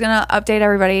 yeah. I was going to update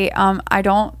everybody. I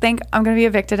don't think I'm going to be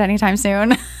evicted anytime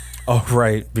soon. Oh,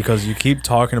 right. Because you keep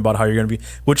talking about how you're going to be,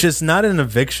 which is not an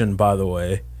eviction, by the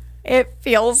way. It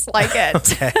feels like it.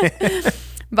 Okay.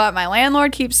 But my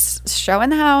landlord keeps showing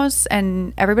the house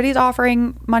and everybody's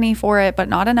offering money for it, but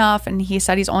not enough. And he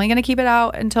said he's only going to keep it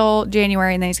out until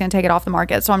January and then he's going to take it off the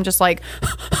market. So I'm just like,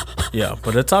 Yeah,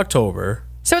 but it's October.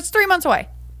 so it's 3 months away.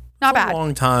 Not bad. A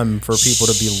long time for people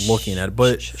to be looking at it.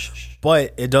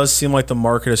 But it does seem like the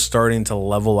market is starting to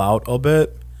level out a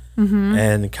bit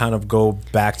and kind of go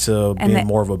back to being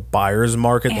more of a buyer's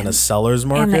market than a seller's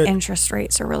market. And the interest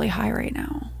rates are really high right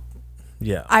now.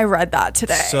 Yeah. I read that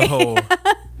today.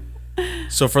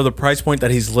 So for the price point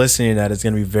that he's listening at, it's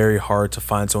going to be very hard to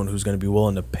find someone who's going to be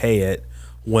willing to pay it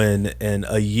when in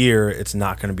a year it's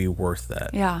not going to be worth that.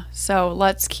 Yeah. So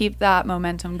let's keep that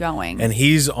momentum going. And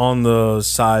he's on the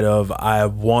side of, I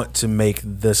want to make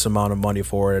this amount of money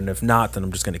for it, and if not, then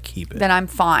I'm just going to keep it. Then I'm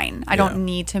fine. I don't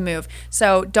need to move.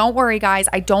 So don't worry, guys.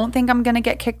 I don't think I'm going to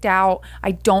get kicked out.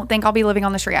 I don't think I'll be living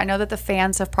on the street. I know that the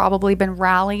fans have probably been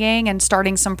rallying and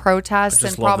starting some protests. I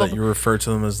just and love probably that you refer to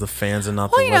them as the fans and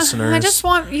not the listeners. I just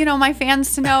want my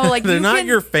fans to know, like, they're not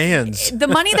your fans. The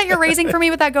money that you're raising for me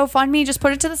with that GoFundMe, just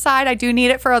put it to the side. I do need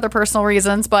it for other personal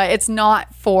reasons, but it's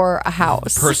not for a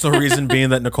house. Personal reason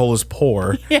being that Nicole is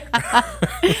poor. Yeah.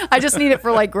 I just need it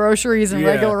for like groceries and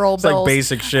regular old it's bills. like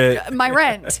basic shit. My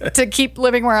rent to keep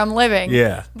living where I'm living.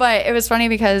 Yeah. But it was funny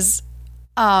because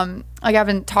like I've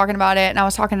been talking about it and I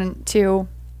was talking to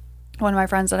one of my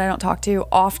friends that I don't talk to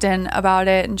often about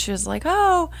it, and she was like,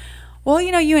 "Oh, well,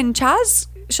 you and Chaz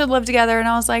should live together." And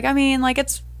I was like, I mean, like,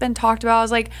 it's been talked about. I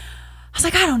was like,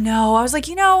 I don't know. I was like,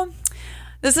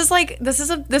 this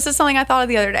is something I thought of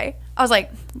the other day. I was like,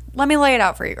 let me lay it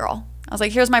out for you, girl. I was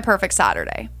like, here's my perfect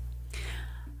Saturday.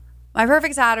 My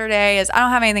perfect Saturday is I don't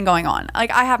have anything going on.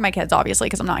 Like, I have my kids, obviously,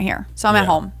 because I'm not here. So I'm at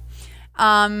home.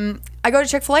 I go to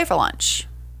Chick-fil-A for lunch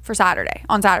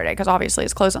on Saturday, because obviously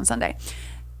it's closed on Sunday.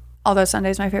 Although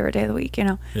Sunday's my favorite day of the week,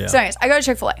 Yeah. So anyways, I go to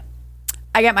Chick-fil-A.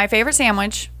 I get my favorite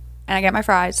sandwich, and I get my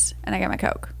fries, and I get my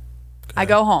Coke. Okay. I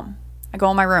go home. I go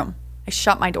in my room. I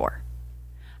shut my door.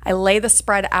 I lay the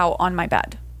spread out on my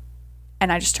bed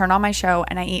and I just turn on my show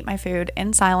and I eat my food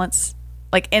in silence,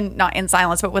 like not in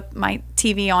silence, but with my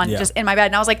TV on, just in my bed.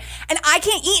 And I was like, and I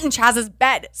can't eat in Chaz's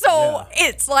bed. So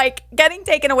it's like getting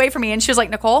taken away from me. And she was like,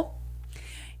 Nicole,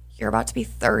 you're about to be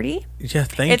 30. Yeah,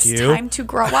 thank you. It's time to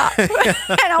grow up. And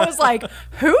I was like,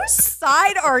 whose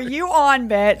side are you on,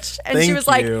 bitch? And she was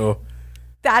like,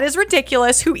 that is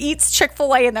ridiculous. Who eats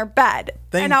Chick-fil-A in their bed?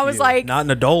 And I was like, not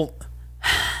an adult.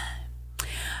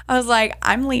 I was like,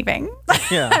 I'm leaving.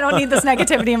 I don't need this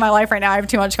negativity in my life right now. I have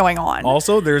too much going on.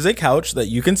 Also, there's a couch that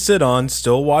you can sit on,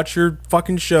 still watch your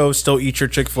fucking show, still eat your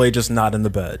Chick-fil-A, just not in the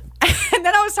bed. And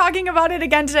then I was talking about it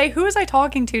again today. Who was I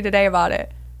talking to today about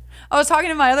it? I was talking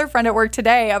to my other friend at work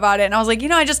today about it, and I was like,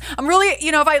 I'm really,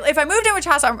 if I moved in with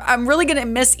Chaz, I'm really gonna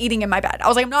miss eating in my bed. I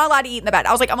was like, I'm not allowed to eat in the bed.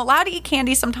 I was like, I'm allowed to eat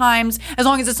candy sometimes, as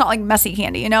long as it's not like messy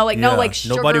candy, no like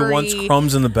sugary. Nobody wants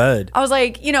crumbs in the bed. I was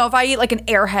like, if I eat like an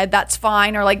Airhead, that's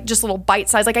fine, or like just little bite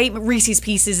size. Like I eat Reese's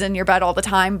Pieces in your bed all the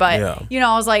time, but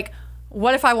I was like,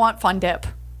 what if I want Fun Dip?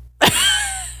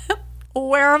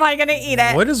 Where am I gonna eat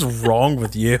it? What is wrong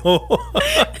with you?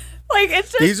 Like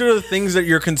it's just, these are the things that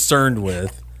you're concerned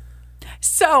with.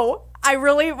 So I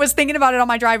really was thinking about it on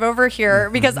my drive over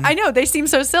here because I know they seem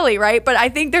so silly, right? But I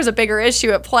think there's a bigger issue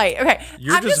at play. Okay.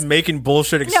 You're just making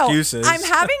bullshit excuses. No, I'm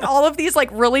having all of these like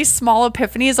really small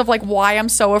epiphanies of like why I'm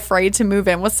so afraid to move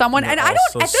in with someone. And I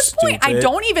don't, at this point, I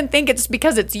don't even think it's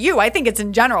because it's you. I think it's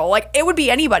in general. Like it would be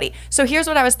anybody. So here's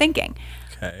what I was thinking.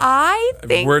 Okay. I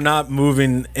think we're not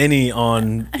moving any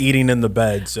on eating in the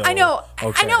bed. So I know.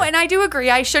 And I do agree.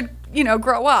 I should,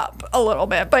 grow up a little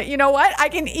bit. But you know what? I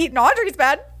can eat in Audrey's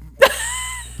bed.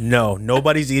 No,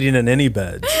 nobody's eating in any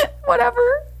bed. Whatever.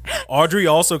 Audrey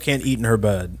also can't eat in her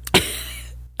bed.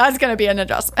 That's going to be an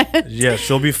adjustment. Yeah,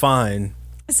 she'll be fine.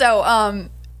 So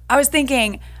I was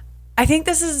thinking, I think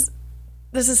this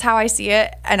is how I see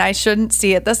it, and I shouldn't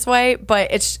see it this way,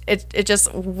 but it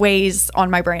just weighs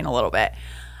on my brain a little bit.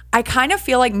 I kind of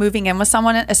feel like moving in with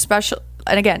someone, especially,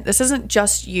 and again, this isn't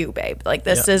just you, babe. Like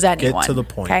this is anyone. Get to the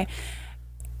point. Okay.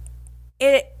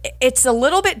 It's a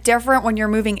little bit different when you're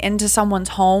moving into someone's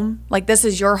home. Like this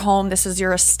is your home. This is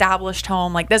your established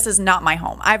home. Like this is not my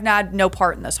home. I've had no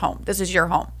part in this home. This is your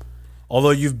home. Although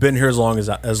you've been here as long as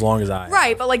I.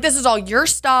 Right, but like this is all your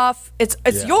stuff. It's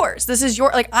yours. This is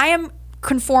your, like I am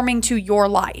conforming to your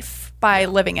life by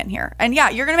living in here. And yeah,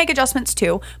 you're going to make adjustments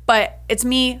too, but it's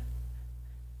me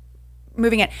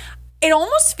moving in. It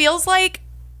almost feels like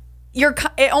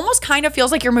it almost kind of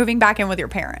feels like you're moving back in with your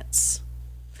parents.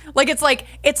 Like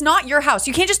it's not your house.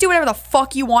 You can't just do whatever the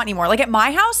fuck you want anymore. Like at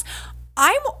my house,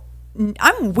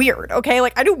 I'm weird, okay?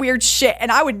 Like I do weird shit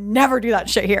and I would never do that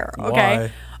shit here, okay?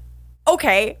 Why?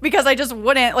 Okay, because I just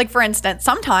wouldn't. Like, for instance,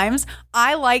 sometimes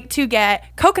I like to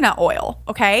get coconut oil,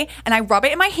 okay? And I rub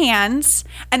it in my hands,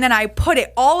 and then I put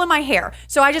it all in my hair.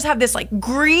 So I just have this, like,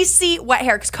 greasy, wet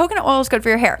hair, because coconut oil is good for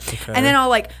your hair. Okay. And then I'll,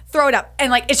 like, throw it up,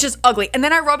 and, like, it's just ugly. And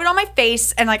then I rub it on my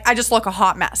face, and, like, I just look a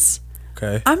hot mess.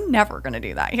 Okay. I'm never going to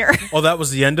do that here. Oh, that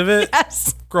was the end of it?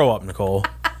 Yes. Grow up, Nicole.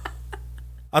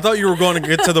 I thought you were going to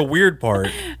get to the weird part.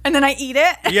 And then I eat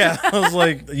it? Yeah. I was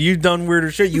like, you've done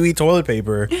weirder shit. You eat toilet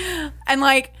paper. And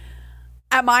like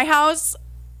at my house,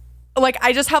 like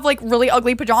I just have like really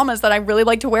ugly pajamas that I really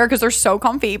like to wear because they're so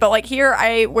comfy. But like here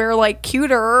I wear like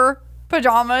cuter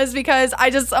pajamas because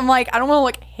I'm like, I don't want to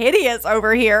look hideous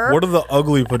over here. What do the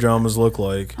ugly pajamas look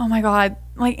like? Oh my God.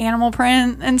 Like animal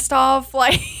print and stuff.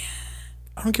 Like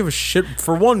I don't give a shit.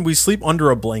 For one, we sleep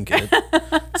under a blanket.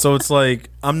 So it's like,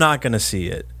 I'm not going to see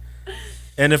it.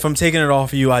 And if I'm taking it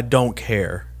off of you, I don't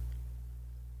care.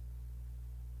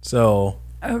 So.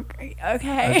 Okay.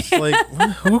 It's like,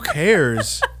 who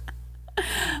cares?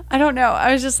 I don't know.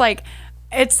 I was just like,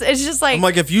 it's just like. I'm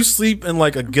like, if you sleep in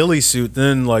like a ghillie suit,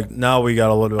 then like, now we got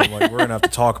a little bit of like, we're going to have to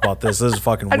talk about this. This is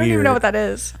fucking weird. I don't even know what that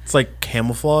is. It's like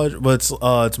camouflage, but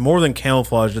it's more than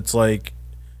camouflage. It's like,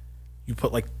 you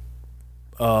put like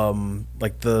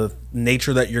the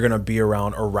nature that you're gonna be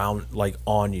around like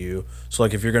on you. So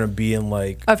like if you're gonna be in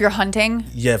like if you're hunting,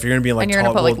 if you're gonna be in like and you're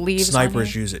gonna put like leaves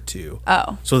snipers use it too.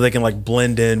 Oh, so they can like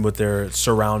blend in with their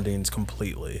surroundings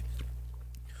completely.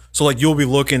 So like you'll be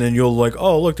looking and you'll like,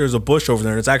 oh look, there's a bush over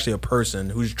there, and it's actually a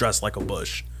person who's dressed like a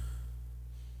bush,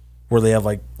 where they have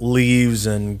like leaves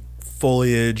and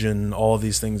foliage and all of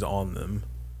these things on them.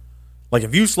 Like,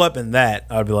 if you slept in that,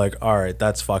 I'd be like, all right,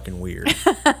 that's fucking weird.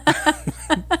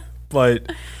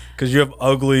 But, because you have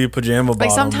ugly pajama bottoms.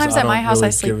 Like, sometimes at my house, really I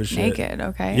sleep naked,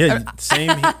 okay? Yeah,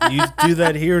 same. You do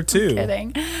that here, too. I'm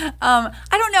kidding. I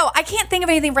don't know. I can't think of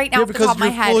anything right now off the top of my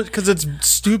head. Because it's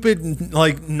stupid,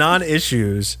 like,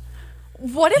 non-issues.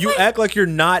 What if you act like you're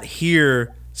not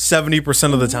here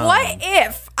 70% of the time? What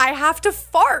if I have to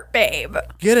fart, babe.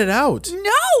 Get it out.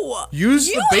 No. Use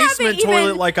You the basement haven't toilet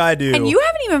even- like I do. And you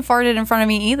haven't even farted in front of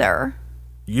me either.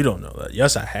 You don't know that.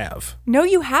 Yes, I have. No,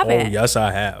 you Oh, haven't. yes,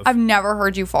 I have. I've never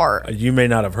heard you fart. You may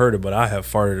not have heard it, but I have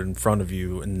farted in front of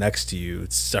you and next to you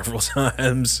several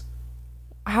times.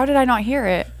 How did I not hear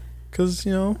it? Because,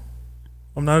 I'm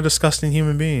not a disgusting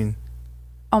human being.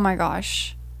 Oh my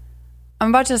gosh. I'm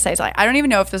about to say something. I don't even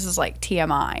know if this is like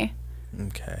TMI,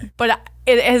 Okay. but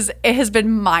it has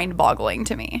been mind-boggling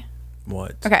to me.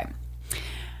 What? Okay.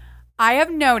 I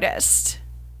have noticed,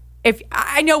 if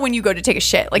I know when you go to take a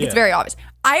shit, like it's Yeah. very obvious.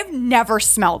 I've never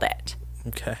smelled it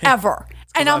Okay. ever.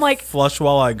 And I'm like, flush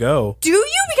while I go. do you?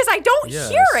 Because I don't Yes.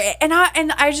 hear it. And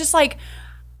I just like,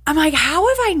 I'm like, how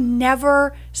have I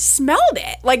never smelled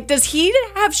it? Like, does he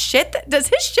have shit? Does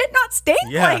his shit not stink?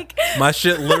 Yeah. Like, My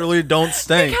shit literally don't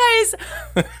stink.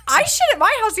 because I shit at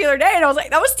my house the other day and I was like,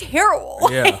 that was terrible.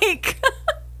 Yeah. Like,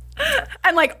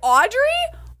 and like Audrey,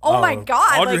 oh my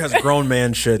God. Audrey like, has grown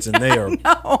man shits and they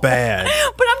are bad.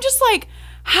 But I'm just like,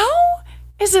 how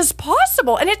is this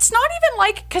possible? And it's not even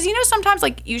like, because sometimes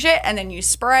like you shit and then you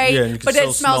spray, Yeah, and you can but still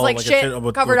it smells smell like like a shit shit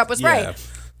with- covered up with spray. yeah.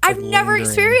 I've like never lingering.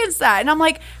 experienced that. And I'm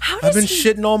like, how does I've been he,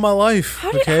 shitting all my life.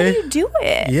 how do Okay. you do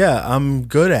it? Yeah, I'm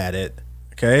good at it.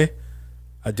 Okay.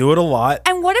 I do it a lot.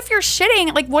 And what if you're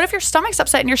shitting? Like, what if your stomach's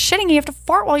upset and you're shitting and you have to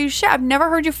fart while you shit? I've never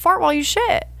heard you fart while you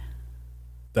shit.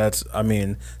 That's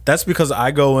because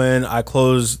I go in, I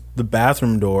close the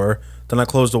bathroom door, then I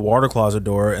close the water closet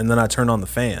door, and then I turn on the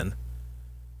fan.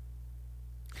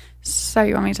 So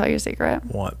you want me to tell you a secret?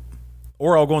 What?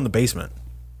 Or I'll go in the basement.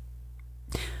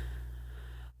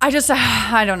 I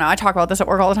don't know. I talk about this at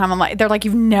work all the time. I'm like, they're like,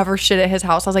 you've never shit at his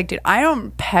house. I was like, dude, I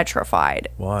am petrified.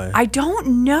 Why? I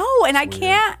don't know. And I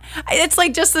can't, it's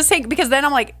like just the same, because then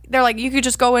I'm like, they're like, you could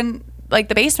just go in like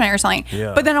the basement or something.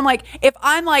 Yeah. But then I'm like, if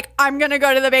I'm like, I'm going to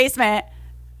go to the basement,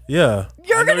 Yeah.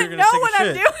 You're I gonna take know a what I'm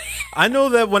shit. doing. I know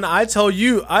that when I tell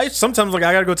you, I sometimes like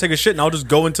I gotta go take a shit and I'll just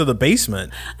go into the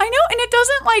basement. I know. And it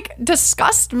doesn't like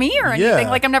disgust me or anything. Yeah.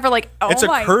 Like I'm never like, oh It's a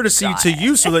my courtesy God. to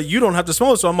you so that you don't have to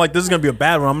smell it. So I'm like, this is gonna be a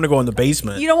bad one. I'm gonna go in the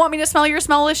basement. You don't want me to smell your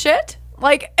smellless shit?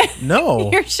 Like, No.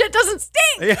 your shit doesn't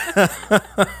stink.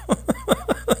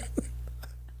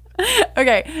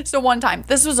 Okay, so one time,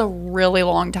 this was a really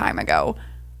long time ago,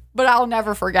 but I'll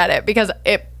never forget it because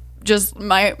it just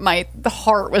the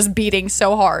heart was beating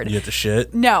so hard. You get the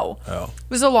shit. No, Oh. it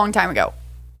was a long time ago.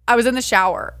 I was in the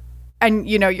shower, and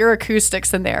your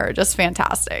acoustics in there are just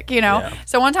fantastic. Yeah.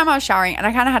 So one time I was showering and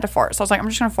I kind of had to fart, so I was like, I'm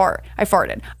just gonna fart. I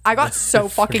farted. I got so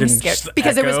fucking Freaking scared just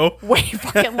because it was echo. way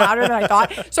fucking louder than I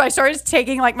thought. So I started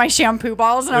taking like my shampoo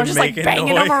bottles and I was just like Making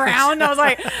banging them noise. around. I was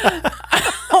like,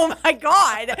 oh my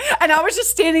God. And I was just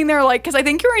standing there like, because I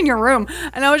think you're in your room,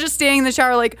 and I was just standing in the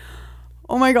shower like,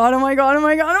 oh my God, oh my God, oh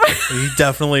my God, oh my God. He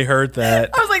definitely heard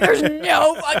that. I was like, there's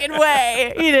no fucking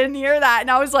way he didn't hear that.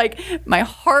 And I was like, my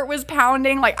heart was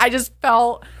pounding. Like, I just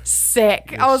felt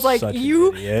sick. I was like, such an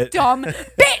you idiot." dumb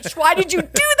bitch. Why did you do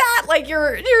that? Like,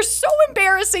 you're so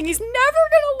embarrassing. He's never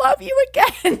going to love you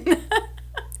again.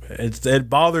 It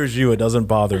bothers you. It doesn't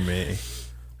bother me.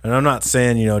 And I'm not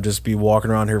saying, just be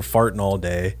walking around here farting all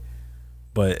day.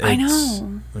 But it's, I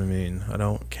know. I mean, I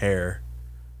don't care.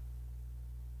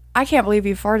 I can't believe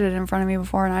you farted in front of me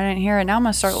before and I didn't hear it. Now I'm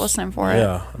going to start listening for it.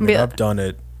 Yeah. I mean, I've done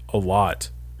it a lot.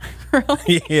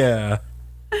 Really? Yeah.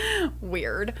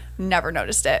 Weird. Never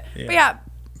noticed it. But yeah,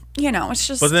 it's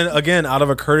just. But then again, out of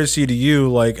a courtesy to you,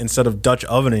 like instead of Dutch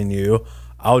ovening you,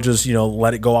 I'll just,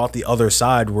 let it go out the other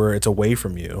side where it's away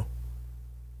from you.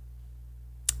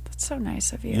 That's so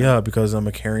nice of you. Yeah, because I'm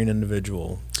a caring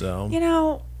individual. So,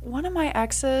 One of my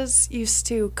exes used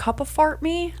to cup a fart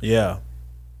me. yeah.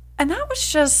 And that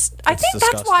was just, I It's think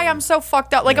that's why disgusting. I'm so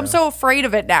fucked up. Like, I'm Yeah. so afraid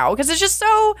of it now because it's just so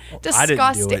I didn't do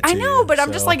disgusting. it to I know, you, but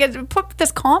I'm just so. like, it put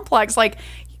this complex, like,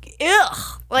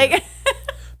 ugh. Like,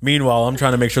 Meanwhile, I'm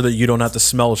trying to make sure that you don't have to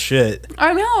smell shit.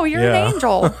 I know, you're Yeah. an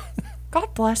angel.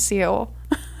 God bless you.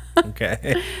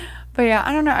 Okay. But yeah,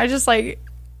 I don't know. I just like,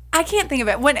 I can't think of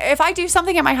it. If I do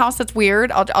something at my house that's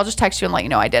weird, I'll just text you and let you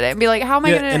know I did it and be like, how am I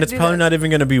Yeah, going to and it's probably not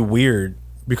even going to be weird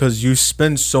because you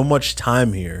spend so much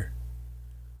time here.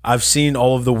 I've seen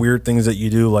all of the weird things that you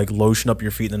do, like lotion up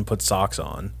your feet and then put socks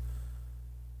on.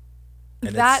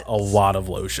 And That's- it's a lot of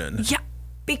lotion. Yeah,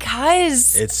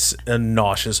 because It's a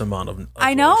nauseous amount of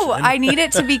I know. lotion. I need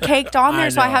it to be caked on there I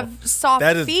so I know. have soft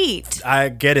That is- feet. I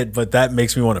get it, but that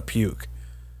makes me want to puke.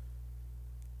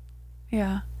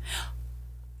 Yeah.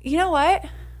 You know what?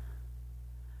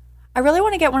 I really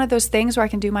want to get one of those things where I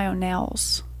can do my own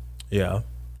nails. Yeah. I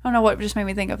don't know what just made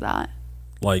me think of that.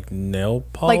 Like nail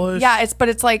polish? Like yeah,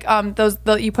 it's like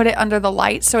you put it under the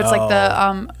light, so it's like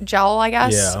the gel, I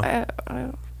guess.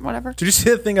 Yeah. whatever. Did you see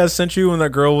the thing I sent you when that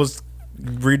girl was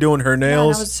redoing her Yeah, and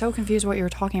nails? I was so confused what you were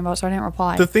talking about, so I didn't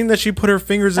reply. The thing that she put her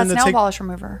fingers That's in to nail take. polish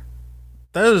remover.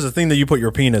 That is the thing that you put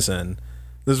your penis in.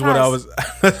 This is what I was.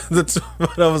 That's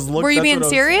what I was looking. Were you being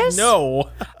serious?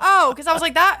 No. Oh, because I was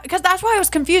like that. Because that's why I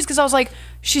was confused. Because I was like,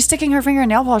 she's sticking her finger in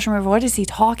nail polish remover. What is he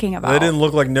talking about? That didn't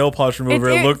look like nail polish remover.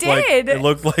 It looked like did. it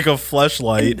looked like a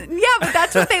fleshlight. Yeah, but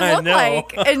that's what they I look know.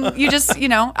 like. And you just,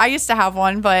 I used to have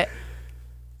one, but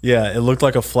Yeah, it looked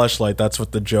like a fleshlight. That's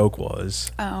what the joke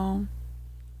was. oh,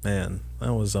 Man,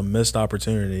 that was a missed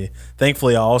opportunity.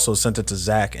 Thankfully, I also sent it to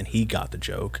Zach, and he got the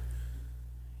joke.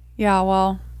 yeah.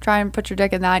 Well, try and put your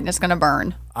dick in that, and it's gonna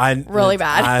burn. Really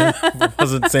bad. I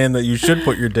wasn't saying that you should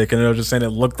put your dick in it. I was just saying it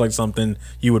looked like something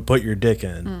you would put your dick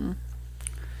in.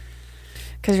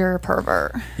 Because you're a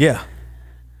pervert. Yeah,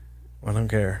 I don't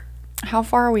care. How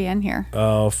far are we in here?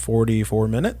 44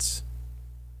 minutes.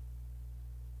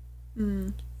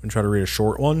 And try to read a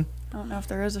short one. I don't know if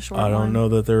there is a short I one. don't know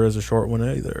that there is a short one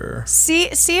either. See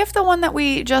if the one that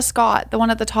we just got, the one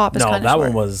at the top, is No, kind of that short.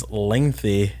 one was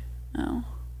lengthy. Oh.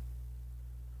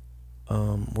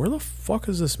 Where the fuck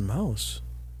is this mouse?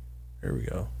 Here we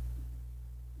go.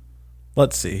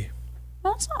 Let's see.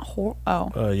 Well, it's not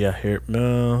oh. Yeah, here.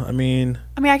 No, I mean,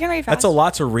 I mean, I can read fast. that's a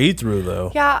lot to read through,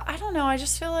 though. Yeah, I don't know. I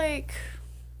just feel like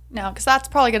no, because that's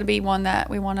probably going to be one that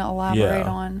we want to elaborate Yeah.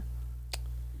 on.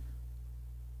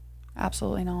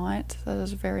 Absolutely not. That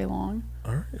is very long.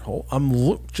 All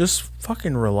right, just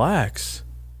fucking relax.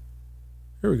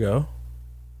 Here we go.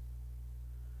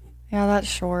 Yeah, that's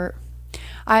short.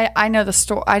 I know the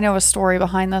story. I know a story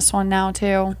behind this one now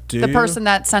too. Do the you? person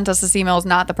that sent us this email is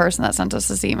not the person that sent us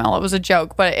this email. It was a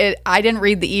joke, but I didn't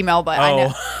read the email, but I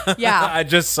know. Yeah. I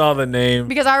just saw the name.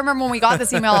 Because I remember when we got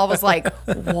this email, I was like,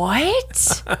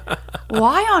 "What?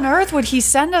 Why on earth would he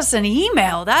send us an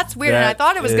email? That's weird." And I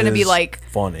thought it was going to be is like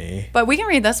funny. But we can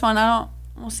read this one.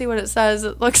 We'll see what it says.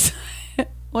 It looks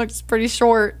looks pretty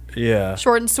short. Yeah.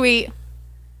 Short and sweet.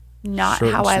 Not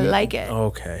Short how and I sweet. like it.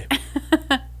 Okay.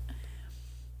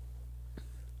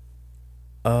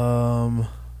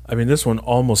 I mean, this one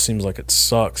almost seems like it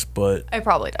sucks, but It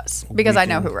probably does. Because I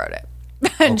know who wrote it.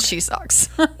 And she sucks.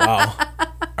 wow.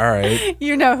 All right.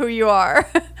 You know who you are.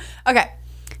 Okay.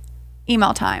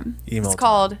 Email time. Email It's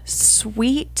called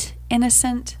Sweet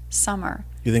Innocent Summer.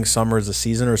 You think Summer is a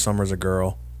season or Summer's a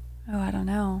girl? Oh, I don't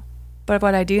know. But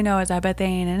what I do know is I bet they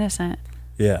ain't innocent.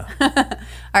 Yeah. All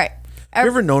right. Have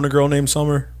you ever known a girl named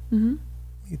Summer? Mm-hmm.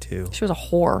 Me too. She was a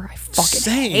whore. I fucking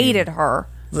Same. hated her.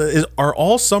 Are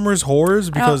all Summers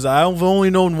whores? Because I've only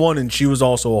known one, and she was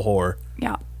also a whore.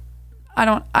 Yeah. I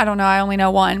don't know. I only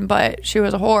know one, but she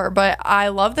was a whore. But I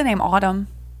love the name Autumn.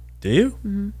 Do you?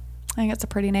 Mm-hmm. I think it's a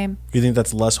pretty name. You think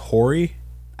that's less hoary?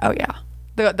 Oh yeah.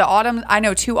 The Autumn, I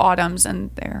know 2 Autumns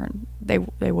and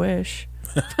they wish.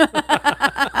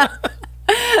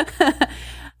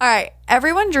 All right.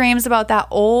 Everyone dreams about that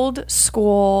old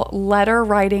school letter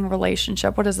writing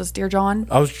relationship. What is this, Dear John?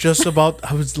 I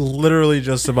was literally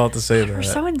just about to say that. We're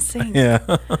so insane.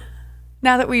 Yeah.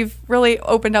 Now that we've really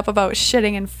opened up about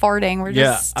shitting and farting, we're Yeah.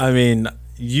 just I mean,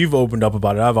 you've opened up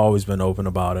about it. I've always been open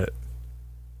about it.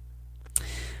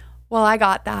 well, I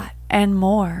got that and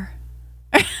more.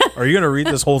 Are you going to read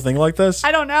this whole thing like this?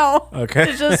 I don't know.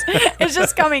 Okay. It's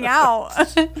just coming out.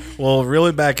 Well, reel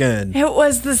it back in. It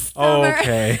was the summer.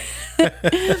 Okay.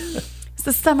 It's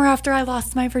the summer after I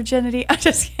lost my virginity. I'm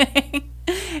just kidding.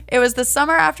 It was the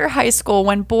summer after high school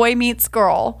when Boy Meets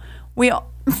Girl. Boy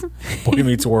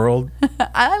Meets World.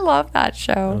 I love that That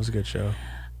show. was a good show.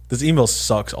 This email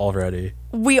sucks already.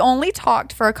 We only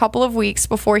talked for a couple of weeks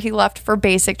before he left for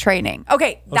basic training.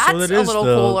 Okay, that's So that a is little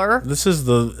cooler. This is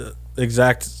the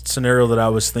exact scenario that I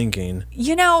was thinking.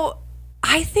 You know,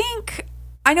 I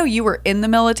know you were in the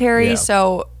military, Yeah.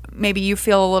 so maybe you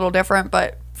feel a little different,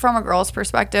 but from a girl's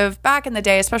perspective, back in the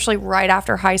day, especially right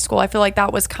after high school, I feel like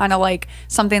that was kind of like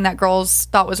something that girls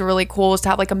thought was really cool, was to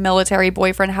have like a military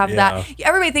boyfriend, have that.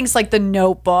 Everybody thinks like The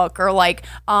Notebook or like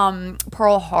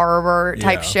Pearl Harbor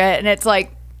type Yeah. shit, and it's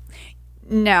like,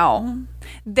 no.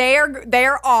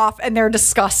 They're off and they're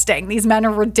disgusting. These men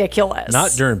are ridiculous.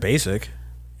 Not during basic.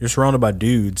 You're surrounded by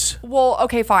dudes. Well,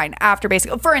 okay, fine. After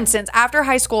basic, for instance, after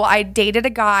high school, I dated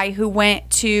a guy who went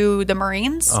to the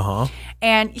Marines,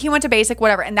 and he went to basic,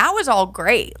 whatever, and that was all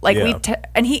great. Like Yeah.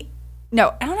 I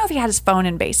don't know if he had his phone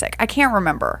in basic. I can't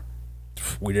remember.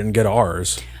 We didn't get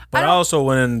ours. But I also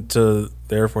went into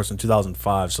the Air Force in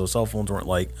 2005, so cell phones weren't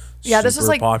like Yeah, this was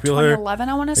super like popular. 2011.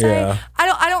 I want to say. Yeah.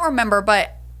 I don't remember,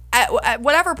 but. At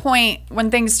whatever point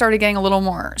when things started getting a little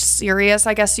more serious,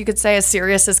 I guess you could say as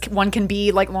serious as one can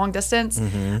be, like long distance,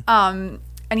 Mm-hmm.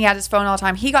 and he had his phone all the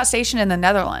time. He got stationed in the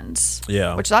Netherlands.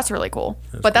 Yeah. Which that's really cool.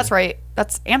 But that's right.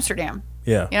 That's Amsterdam.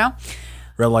 Yeah. You know?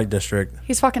 Red light district.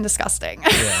 He's fucking disgusting.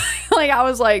 Yeah. Like, I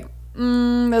was like,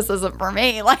 this isn't for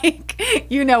me. Like,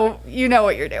 you know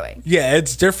what you're doing. Yeah,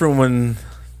 it's different when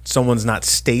someone's not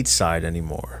stateside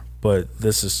anymore. But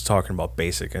this is talking about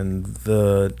basic, and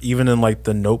even in like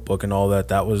the notebook and all that,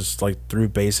 that was like through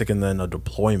basic and then a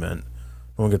deployment.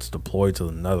 No one gets deployed to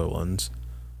the Netherlands.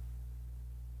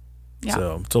 Yeah.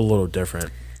 So it's a little different.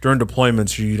 During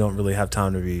deployments, you don't really have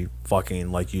time to be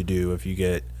fucking like you do if you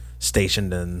get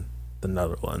stationed in the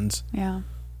Netherlands. Yeah.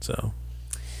 So.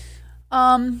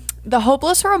 The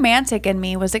hopeless romantic in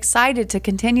me was excited to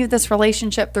continue this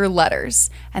relationship through letters,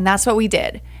 and that's what we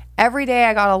did. Every day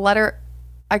I got a letter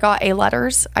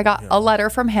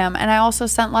from him, and I also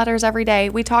sent letters every day.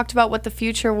 We talked about what the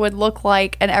future would look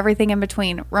like and everything in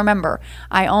between. Remember,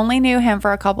 I only knew him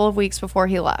for a couple of weeks before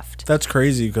he left. That's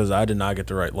crazy because I did not get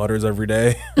to write letters every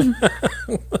day.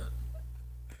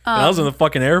 I was in the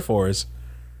fucking Air Force.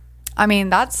 I mean,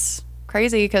 that's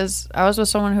crazy because I was with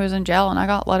someone who was in jail and I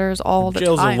got letters all the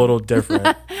Jail's time. a little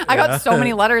different. I got so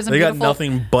many letters and they beautiful. got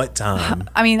nothing but time.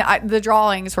 I mean, the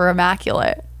drawings were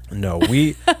immaculate. No,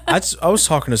 I was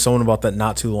talking to someone about that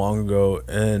not too long ago,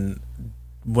 and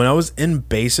when I was in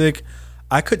basic,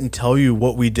 I couldn't tell you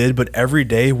what we did, but every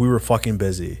day we were fucking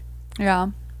busy.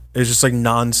 Yeah. It's just like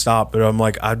nonstop, but I'm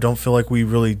like, I don't feel like we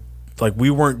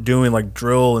weren't doing like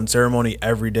drill and ceremony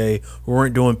every day. We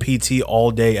weren't doing PT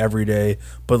all day every day,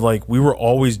 but like we were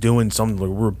always doing something. Like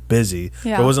we were busy.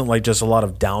 Yeah. There wasn't like just a lot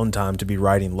of downtime to be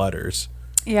writing letters.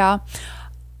 Yeah.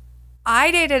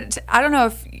 I don't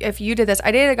know if you did this.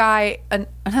 I dated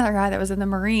another guy that was in the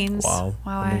Marines. Wow.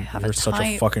 I have you're such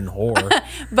a fucking whore.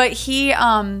 But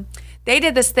they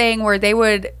did this thing where they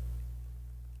would,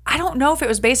 I don't know if it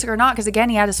was basic or not, because again,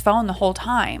 he had his phone the whole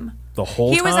time. The whole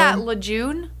time? He was at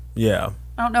Lejeune. Yeah.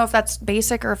 I don't know if that's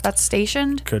basic or if that's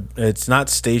stationed. It's not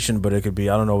stationed, but it could be.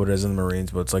 I don't know what it is in the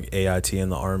Marines, but it's like AIT in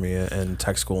the Army and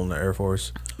tech school in the Air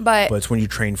Force. But it's when you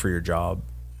train for your job.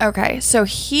 Okay, so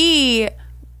he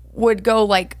would go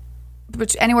like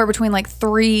anywhere between like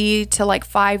 3 to like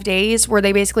 5 days, where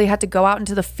they basically had to go out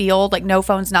into the field, like no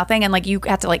phones, nothing, and like you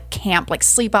had to like camp, like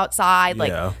sleep outside.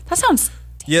 Like that sounds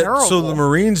terrible. Yeah. So the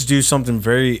Marines do something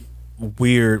very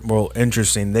weird, well,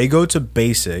 interesting. They go to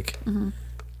basic. Mm-hmm.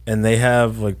 And they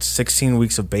have like 16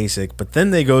 weeks of basic, but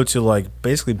then they go to like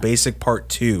basically basic part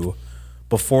 2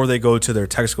 before they go to their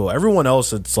tech school. Everyone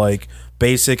else, it's like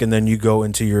basic, and then you go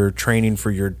into your training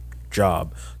for your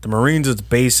job. The Marines, it's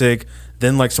basic,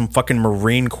 then like some fucking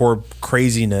Marine Corps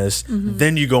craziness,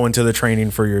 then you go into the training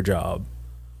for your job.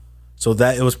 So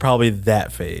it was probably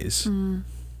that phase.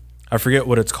 I forget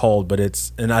what it's called, but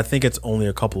and I think it's only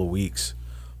a couple of weeks.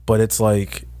 But it's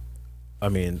like, I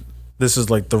mean, this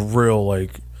is like the real,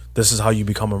 like, this is how you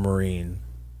become a Marine,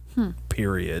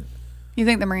 period. You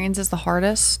think the Marines is the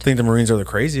hardest? I think the Marines are the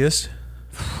craziest.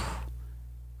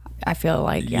 I feel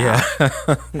like, yeah.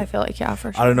 I feel like, yeah,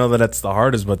 for sure. I don't know that it's the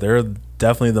hardest, but they're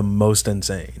definitely the most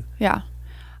insane. Yeah.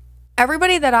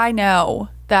 Everybody that I know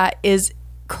that is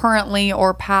currently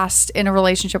or past in a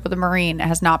relationship with a Marine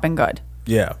has not been good.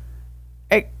 Yeah.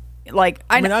 I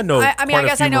know. I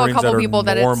guess I know a couple people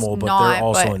that it's but not, they're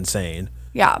also insane.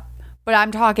 Yeah. But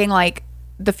I'm talking like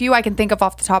the few I can think of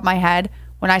off the top of my head.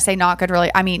 When I say not good, really,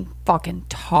 I mean fucking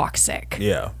toxic.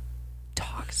 Yeah.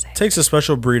 Toxic. It takes a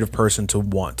special breed of person to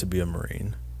want to be a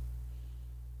Marine.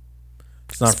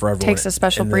 It's not for everyone. It takes a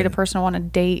special breed of person to want to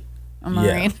date a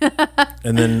Marine. Yeah.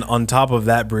 And then on top of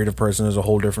that breed of person, there's a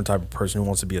whole different type of person who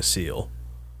wants to be a SEAL.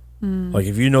 Like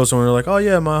if you know someone, you're like, oh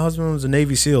yeah, my husband was a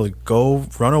Navy SEAL, like, go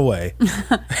run away.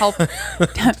 Help.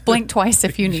 Blink twice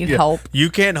if you need help.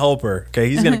 You can't help her. Okay,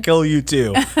 he's gonna kill you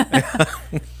too. All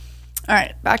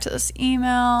right, back to this email.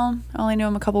 I only knew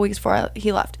him a couple weeks before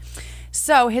he left.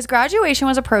 So his graduation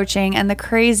was approaching and the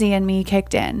crazy in me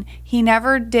kicked in. He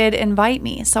never did invite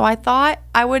me, so I thought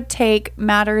I would take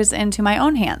matters into my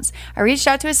own hands. I reached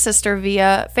out to his sister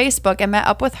via Facebook and met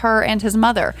up with her and his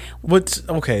mother.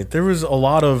 There was a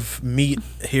lot of meat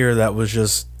here that was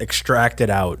just extracted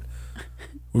out.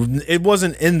 It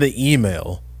wasn't in the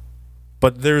email,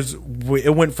 but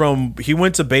it went from, he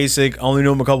went to basic, I only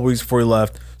knew him a couple weeks before he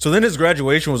left. So then his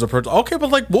graduation was approaching. Okay, but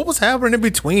like, what was happening in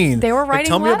between? They were writing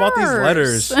tell me about these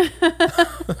letters.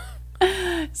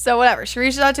 So whatever. She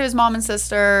reached out to his mom and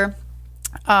sister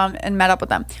and met up with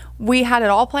them. We had it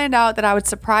all planned out that I would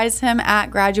surprise him at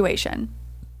graduation.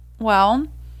 Well,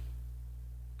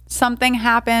 something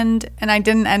happened and I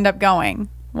didn't end up going.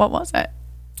 What was it?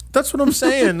 That's what I'm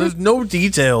saying. There's no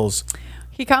details.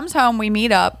 He comes home, we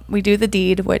meet up, we do the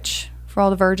deed, which for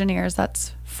all the virgin ears,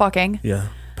 that's fucking. Yeah,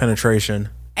 penetration.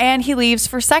 And he leaves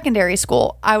for secondary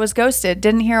school. I was ghosted,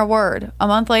 didn't hear a word. A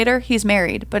month later, he's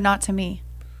married, but not to me.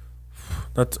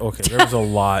 That's okay. There's a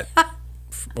lot.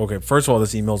 Okay, first of all,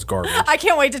 this email's garbage. I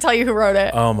can't wait to tell you who wrote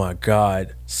it. Oh my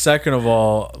God. Second of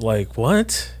all, like,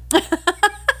 what?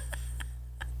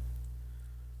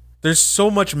 There's so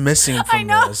much missing from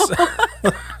this.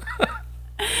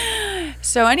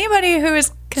 So anybody who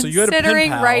is So you had a pen considering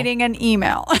pal. writing an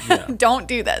email, Yeah. don't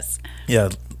do this. Yeah.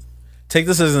 Take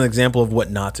this as an example of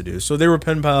what not to do. So they were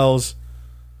pen pals.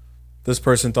 This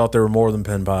person thought they were more than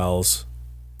pen pals,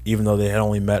 even though they had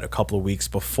only met a couple of weeks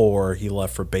before he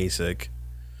left for basic.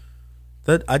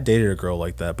 That I dated a girl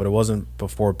like that, but it wasn't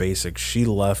before basic. She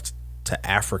left to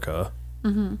Africa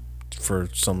for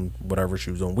some whatever she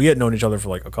was doing. We had known each other for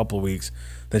like a couple of weeks.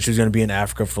 Then she was going to be in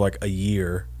Africa for like a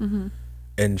year.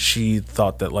 And she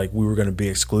thought that like we were going to be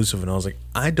exclusive. And I was like,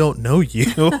 I don't know you.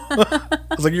 I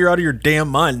was like, you're out of your damn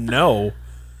mind. No.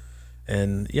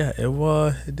 And yeah,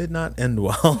 it did not end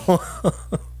well.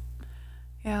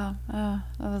 Yeah, that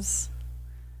was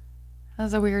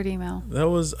a weird email. That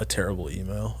was a terrible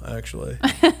email, actually.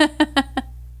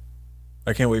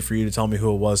 I can't wait for you to tell me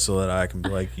who it was so that I can be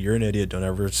like, you're an idiot. Don't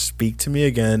ever speak to me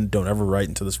again. Don't ever write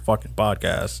into this fucking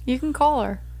podcast. You can call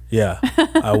her. Yeah,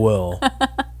 I will.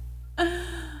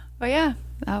 But yeah,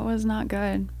 that was not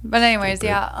good. But anyways, Stupid.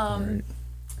 yeah, All right.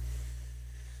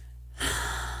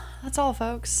 that's all,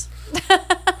 folks.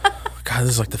 God, this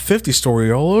is like the 50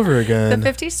 story all over again. The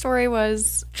 50 story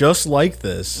was Just like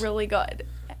this. really good.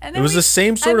 And It was the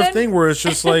same sort and of thing where it's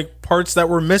just like parts that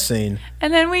were missing.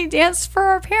 And then we danced for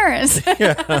our parents.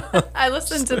 Yeah. I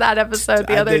listened to that episode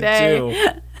the I other did day.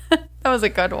 too. That was a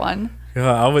good one.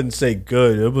 Yeah, I wouldn't say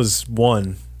good. It was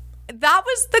one. That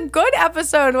was the good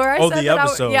episode where I Oh, said the that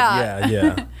episode.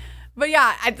 Yeah. But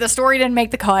yeah, the story didn't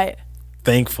make the cut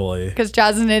Thankfully. because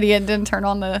Jazz an Idiot didn't turn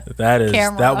on the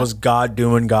camera. That was God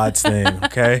doing God's thing,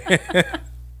 okay?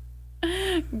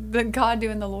 the God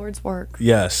doing the Lord's work.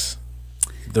 Yes.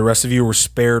 The rest of you were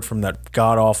spared from that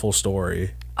god awful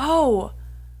story. Oh,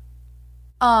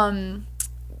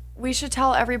 we should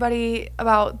tell everybody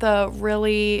about the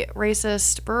really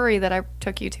racist brewery that I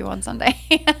took you to on Sunday.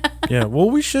 Yeah, well,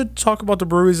 we should talk about the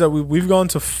breweries that we've gone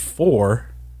to 4.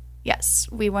 Yes,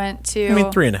 we went to. I mean,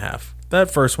 3.5.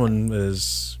 That first one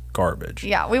is garbage.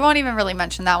 Yeah, we won't even really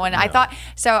mention that one. I thought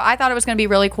it was going to be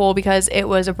really cool because it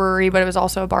was a brewery, but it was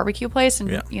also a barbecue place, and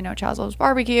Chaz loves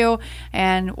barbecue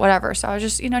and whatever. So I was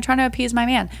just trying to appease my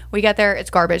man. We get there, it's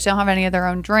garbage. They don't have any of their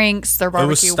own drinks. Their It was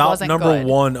barbecue stop wasn't number good.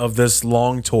 1 of this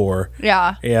long tour.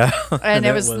 Yeah, Yeah, and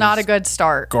it was not a good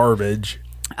start. garbage.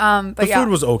 But The yeah, food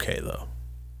was okay though.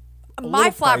 my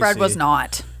little flatbread was pricey.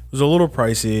 not. It was a little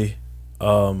pricey.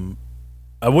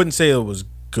 I wouldn't say it was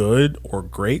good or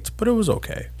great, but it was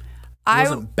okay. It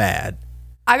wasn't bad.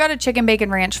 I got a chicken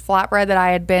bacon ranch flatbread that I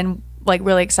had been like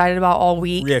really excited about all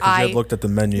week. Yeah, because I you had looked at the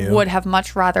menu. would have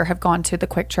much rather have gone to the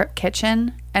Quick Trip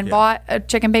Kitchen and bought a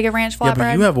chicken bacon ranch Yeah, flatbread.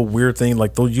 but you have a weird thing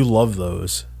like you love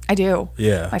those. I do.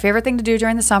 Yeah. My favorite thing to do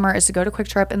during the summer is to go to Quick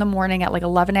Trip in the morning at like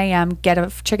 11 a.m., get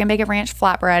a chicken bacon ranch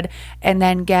flatbread, and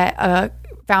then get a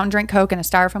fountain drink Coke in a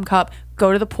styrofoam cup,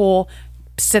 go to the pool,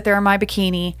 sit there in my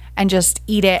bikini, and just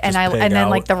eat it. And pig then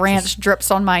like out. the ranch drips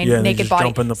on my Yeah, and then naked just body.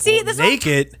 jump in the pool. See, this is what I'm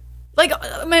naked. like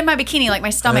my bikini, like my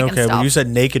stomach Okay, and but stuff. you said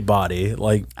naked body,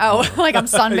 like Oh, like I'm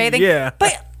sunbathing. Yeah.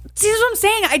 But see, this is what I'm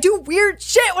saying. I do weird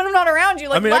shit when I'm not around you.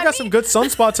 Like, I mean, I got some good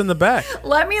sunspots in the back.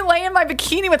 Let me lay in my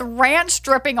bikini with ranch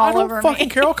dripping all I don't over fucking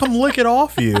me. care. I'll come lick it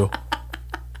off you.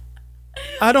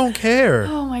 I don't care.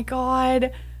 Oh my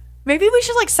god. Maybe we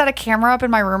should like set a camera up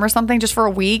in my room or something just for a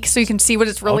week so you can see what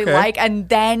it's really Okay. like, and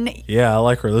then Yeah, I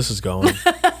like where this is going.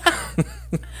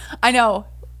 I know.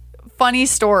 Funny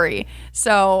story.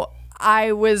 So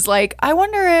I was like, I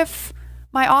wonder if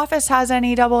my office has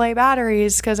any AA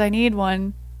batteries because I need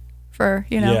one for,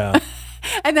 Yeah.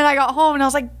 And then I got home and I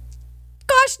was like,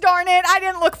 gosh darn it, I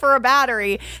didn't look for a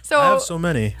battery. So I have so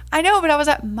many. I know, but I was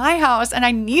at my house and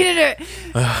I needed it.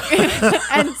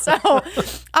 And so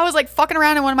I was like fucking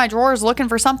around in one of my drawers looking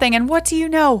for something. And what do you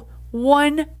know?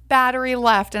 One battery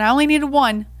left and I only needed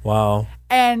one. Wow.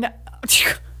 And that's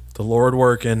The Lord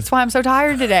working. why I'm so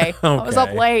tired today. I was up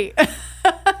Okay. late.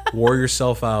 Wore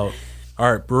yourself out.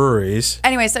 All right, breweries.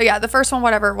 Anyway, so yeah, the first one,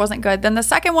 whatever, wasn't good. Then the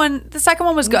second one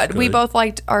was good. We good. both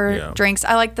liked our Yeah. drinks.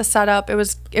 I liked the setup. It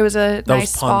was a That nice was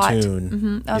spot.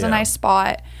 Pontoon. That was Yeah. a nice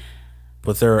spot.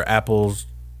 With their apple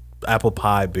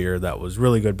pie beer that was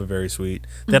really good but very sweet.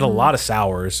 They had a lot of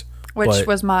sours. Which but-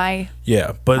 was my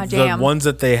Yeah, but my the jam. ones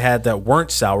that they had that weren't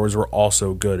sours were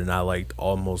also good, and I liked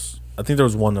almost. I think there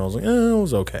was one that I was like, it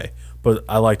was okay, but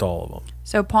I liked all of them.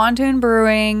 so Pontoon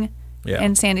Brewing Yeah.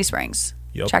 in Sandy Springs.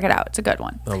 Yep. Check it out. It's a good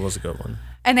one. That was a good one.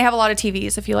 And they have a lot of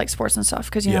TVs if you like sports and stuff.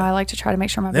 Because, you know, I like to try to make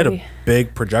sure my They baby... had a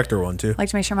big projector one, too. I like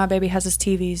to make sure my baby has his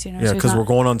TVs, you know. Yeah, so because we're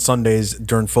going on Sundays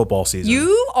during football season.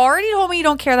 You already told me you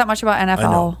don't care that much about NFL.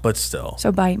 I know, but still.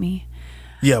 So bite me.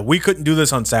 Yeah, we couldn't do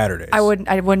this on Saturdays. I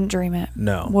wouldn't dream it.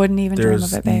 No. Wouldn't even dream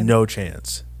of it, babe. There's no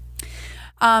chance.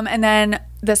 And then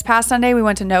this past Sunday, we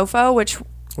went to NoFo, which...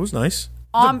 It was nice.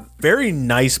 It was a very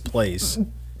nice place.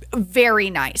 Very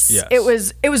nice. Yes.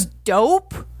 It was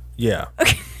dope. Yeah.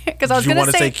 Because I was Did you going to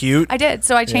want to say cute? I did.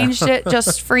 So I changed it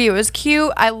just for you. It was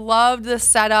cute. I loved the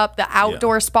setup. The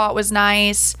outdoor spot was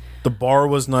nice. The bar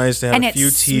was nice. They had And a it few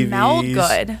TVs. smelled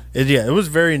good. It was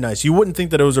very nice. You wouldn't think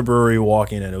that it was a brewery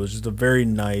walking in. It was just a very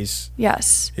nice.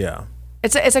 Yes. Yeah.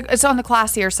 It's on the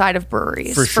classier side of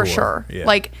breweries for sure. Yeah.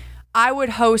 Like I would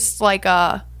host like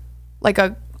a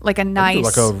nice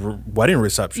Like a wedding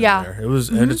reception there. It was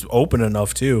and it's open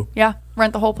enough too. Yeah,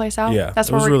 rent the whole place out. Yeah, that's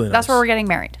it where was really that's nice. where we're getting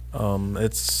married.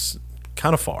 It's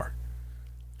kind of far.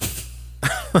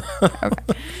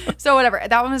 Okay. So whatever.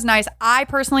 That one was nice. I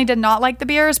personally did not like the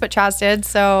beers, but Chaz did.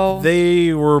 So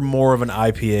They were more of an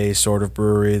IPA sort of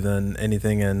brewery than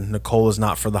anything, and Nicole is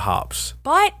not for the hops.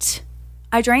 but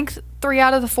I drank 3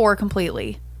 out of the 4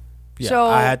 completely. Yeah, So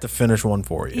I had to finish one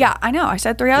for you. yeah, I know. I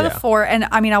said 3 out of Yeah. the 4, and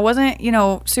I mean I wasn't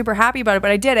super happy about it,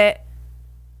 but I did it.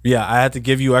 Yeah, I had to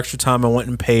give you extra time. I went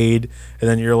and paid, and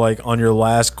then you're like on your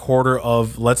last quarter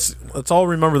of let's all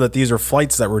remember that these are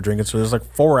flights that we're drinking. So there's like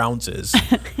 4 ounces.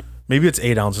 Maybe it's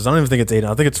 8 ounces. I don't even think it's 8.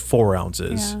 I think it's 4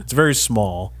 ounces. Yeah. It's very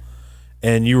small.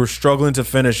 And you were struggling to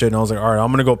finish it, and I was like, all right, I'm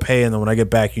gonna go pay, and then when I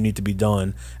get back, you need to be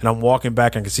done. And I'm walking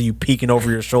back, and I can see you peeking over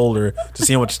your shoulder to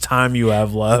see how much time you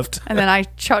have left. And then I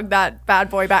chugged that bad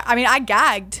boy back. I mean, I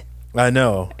gagged. I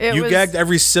know. You was- gagged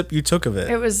every sip you took of it.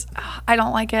 It was I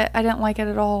don't like it. I didn't like it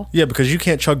at all. Yeah, because you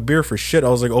can't chug beer for shit. I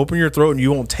was like, open your throat and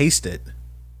you won't taste it.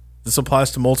 This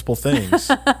applies to multiple things.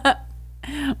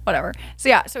 Whatever. So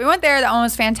yeah, so we went there. That one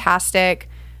was fantastic.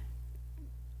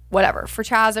 Whatever. For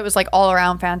Chaz, it was like all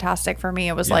around fantastic. For me,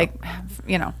 it was like,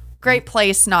 great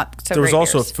place, not so There was great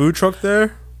also a beers. food truck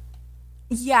there.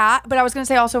 Yeah, but I was going to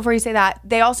say also before you say that,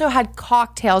 they also had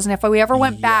cocktails. And if we ever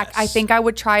went back, I Yes. think I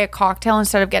would try a cocktail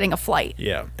instead of getting a flight.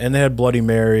 Yeah. And they had Bloody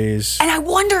Marys. And I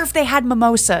wonder if they had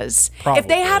mimosas. If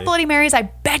they had Probably. Bloody Marys, I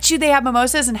bet you they had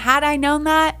mimosas. And had I known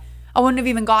that, I wouldn't have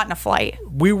even gotten a flight.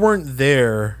 We weren't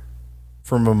there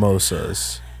for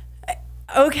mimosas.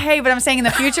 Okay, but I'm saying in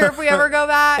the future, if we ever go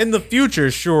back. In the future,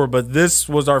 sure, but this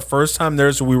was our first time there,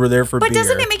 so we were there for But beer.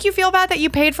 doesn't it make you feel bad that you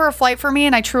paid for a flight for me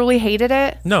and I truly hated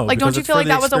it? No, Like, because don't you it's feel for like the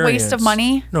that was a waste of experience.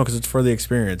 money? No, because it's for the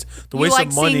experience. The You waste like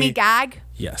of money. seeing me gag?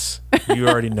 Yes, you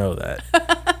already know that.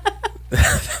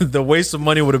 The waste of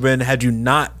money would have been had you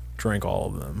not drank all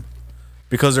of them,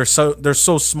 because they're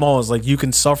so small. It's like you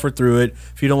can suffer through it.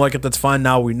 If you don't like it, that's fine.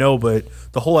 Now we know, but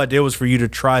the whole idea was for you to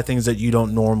try things that you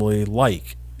don't normally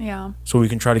like, Yeah. so we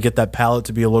can try to get that palate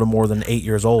to be a little more than 8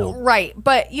 years old. Right.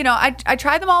 But, I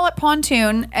tried them all at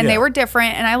Pontoon and they Yeah. were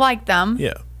different and I liked them.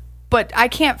 Yeah. But I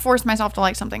can't force myself to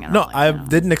like something. No, I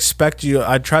didn't expect you.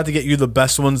 I tried to get you the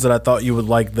best ones that I thought you would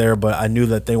like there, but I knew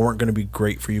that they weren't going to be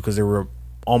great for you because they were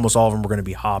almost all of them were going to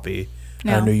be hoppy.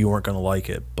 And I Yeah. knew you weren't going to like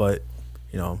it, but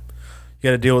you got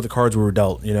to deal with the cards we were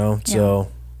dealt. So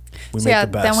we So make yeah,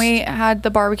 the best. then we had the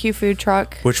barbecue food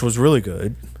truck. which was really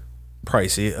good,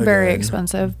 pricey, Very again,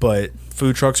 expensive. But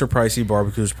food trucks are pricey,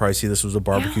 barbecue is pricey. This was a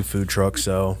barbecue food truck,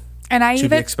 so And I should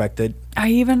be even expected.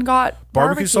 got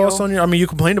Barbecue sauce on your. I mean, you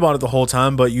complained about it the whole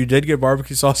time, but you did get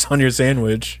barbecue sauce on your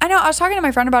sandwich. I know. I was talking to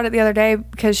my friend about it the other day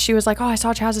because she was like, "Oh, I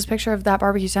saw Chaz's picture of that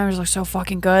barbecue sandwich. It looks so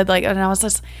fucking good." Like, and I was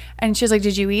just, and she was like,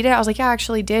 "Did you eat it?" I was like, "Yeah, I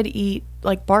actually did eat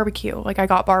like barbecue. Like, I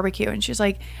got barbecue." And she's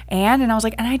like, "And I was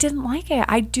like, "And I didn't like it.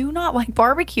 I do not like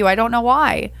barbecue. I don't know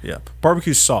why." Yeah,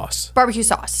 barbecue sauce. Barbecue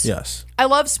sauce. Yes. I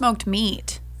love smoked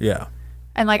meat, Yeah.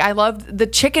 and like I loved the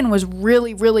chicken was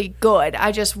really really good.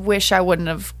 I just wish I wouldn't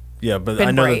have. Yeah, but Been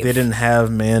I know brave. that they didn't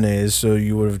have mayonnaise, so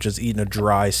you would have just eaten a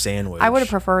dry sandwich. I would have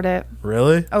preferred it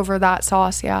Really? over that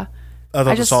sauce. Yeah. I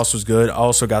thought the just- sauce was good. I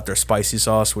also got their spicy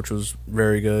sauce, which was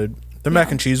very good. Their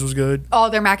mac and cheese was good. Oh,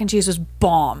 their mac and cheese was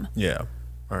bomb. Yeah.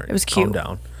 All right. It was Calm cute.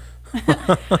 down.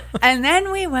 And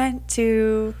then we went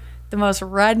to the most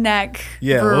redneck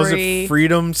Yeah. brewery. What was it?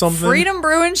 Freedom something? Freedom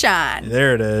Brew and Shine.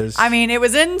 There it is. I mean, it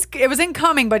was in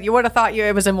Cumming, but you would have thought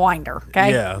it was in Winder.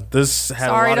 Okay. Yeah. This had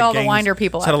Sorry a lot to of all the Winder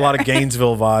people This had out a lot of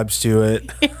Gainesville vibes to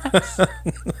it.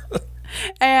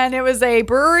 And it was a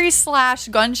brewery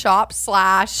 / gun shop /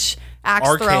 axe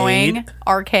Arcade. throwing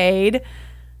arcade.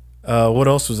 What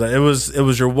else was that? It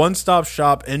was your one-stop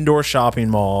shop indoor shopping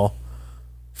mall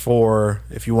for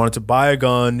if you wanted to buy a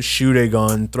gun, shoot a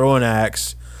gun, throw an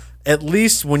axe, at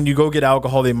least when you go get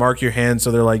alcohol, they mark your hand,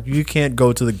 so they're like, you can't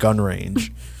go to the gun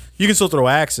range. You can still throw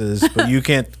axes, but you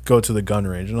can't go to the gun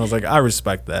range. And I was like, I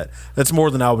respect that. That's more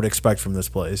than I would expect from this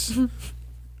place.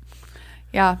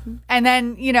 Yeah. And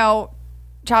then, you know,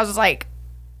 Charles was like,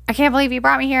 I can't believe you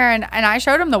brought me here. And I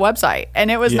showed him the website,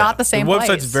 and it was not the same place.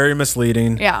 The website's very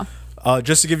misleading. Yeah.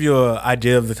 Just to give you an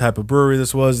idea of the type of brewery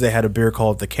this was, they had a beer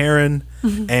called the Karen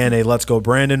and a Let's Go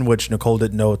Brandon, which Nicole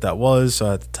didn't know what that was, so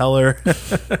I had to tell her.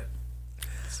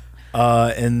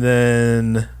 And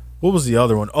then... what was the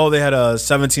other one? Oh, they had a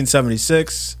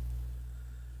 1776.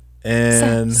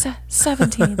 And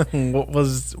 17. what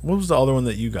was the other one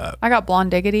that you got? I got Blonde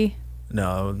Diggity.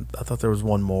 No, I thought there was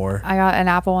one more. I got an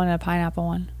apple one and a pineapple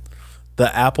one.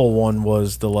 The apple one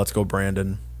was the Let's Go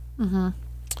Brandon. Yeah,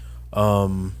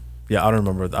 I don't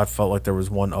remember. I felt like there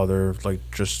was one other, like,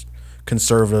 just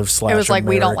conservative / It was like,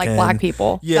 we don't like black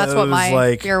people. Yeah, that's what my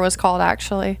like, beer was called,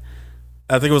 actually.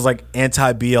 I think it was like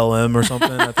anti-BLM or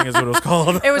something. I think is what it was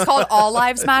called. It was called All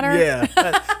Lives Matter. Yeah,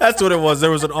 that's what it was.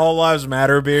 There was an All Lives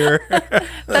Matter beer.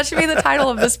 That should be the title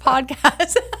of this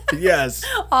podcast. Yes.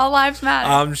 All Lives Matter.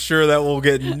 I'm sure that will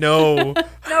get no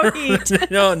heat.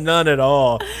 No, none at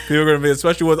all. People are going to be,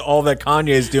 especially with all that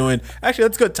Kanye's doing. Actually,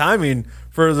 that's good timing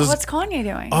for this. What's Kanye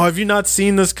doing? Oh, have you not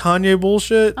seen this Kanye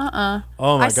bullshit? Oh my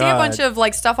God. I see a bunch of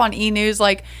like stuff on E! News,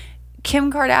 like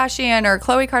Kim Kardashian or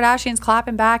Khloe Kardashian's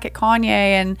clapping back at Kanye,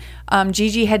 and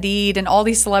Gigi Hadid and all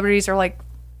these celebrities are like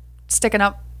sticking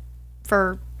up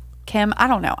for Kim. I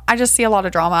don't know. I just see a lot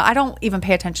of drama. I don't even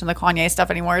pay attention to the Kanye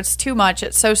stuff anymore. It's too much.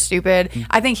 It's so stupid.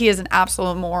 I think he is an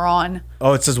absolute moron.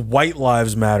 Oh, it says white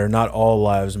lives matter, not all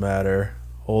lives matter.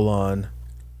 Hold on.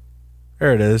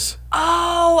 There it is.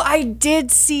 Oh, I did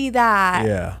see that.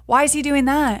 Yeah. Why is he doing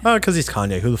that? Because he's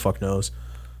Kanye. Who the fuck knows?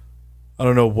 I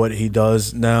don't know what he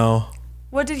does now.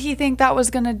 What did he think that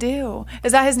was going to do?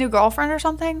 Is that his new girlfriend or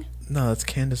something? No, that's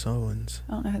Candace Owens.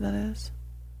 I don't know who that is.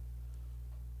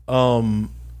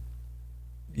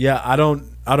 Yeah, I don't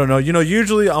know. You know,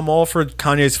 usually I'm all for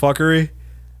Kanye's fuckery.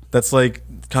 That's like,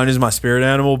 Kanye's my spirit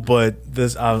animal, but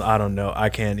this, I don't know. I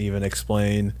can't even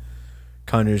explain.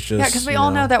 Kanye's just, yeah, because we all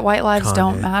know that white lives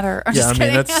don't matter. I'm just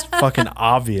kidding. That's fucking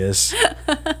obvious.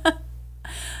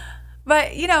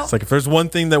 But, you know. It's like, if there's one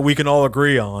thing that we can all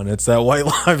agree on, it's that white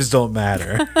lives don't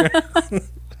matter.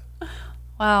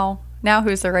 Wow. Now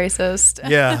who's the racist?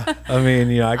 Yeah. I mean,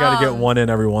 you know, I got to get one in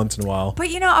every once in a while. But,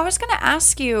 you know, I was going to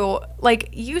ask you, like,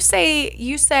 you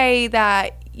say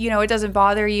that, you know, it doesn't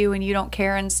bother you and you don't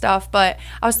care and stuff. But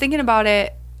I was thinking about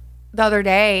it the other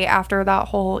day after that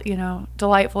whole, you know,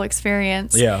 delightful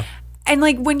experience. Yeah. And,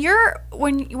 like, when you're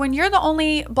the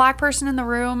only black person in the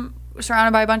room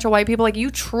surrounded by a bunch of white people, like, you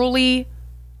truly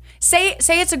say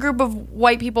it's a group of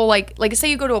white people, like say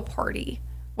you go to a party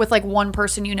with like one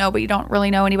person you know, but you don't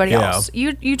really know anybody else.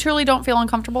 You truly don't feel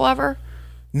uncomfortable ever?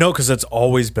 No, because it's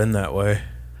always been that way.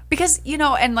 Because, you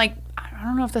know, and like, I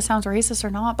don't know if this sounds racist or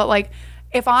not, but like,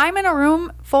 if I'm in a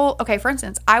room full, okay, for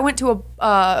instance, I went to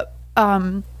a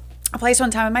place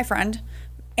one time with my friend,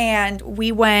 and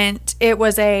we went, it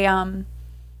was a,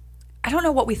 I don't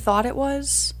know what we thought it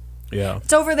was. Yeah.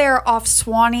 It's over there off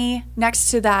Swanee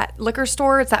next to that liquor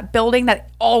store. It's that building that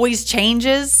always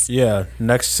changes. Yeah,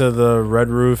 next to the Red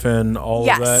Roof and all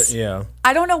of that. Yeah.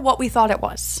 I don't know what we thought it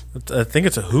was. I think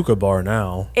it's a hookah bar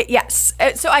now. Yes.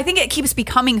 So I think it keeps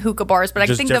becoming hookah bars, but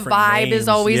Just I think the vibe names. is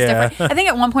always Yeah. different. I think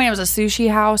at one point it was a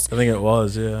sushi house. I think it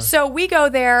was, yeah. So we go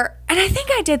there, and I think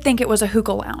I did think it was a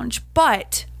hookah lounge,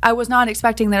 but I was not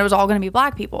expecting that it was all going to be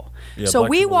black people. Yeah, so black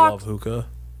we people walked. love hookah.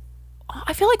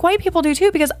 I feel like white people do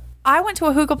too, because I went to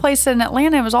a hookah place in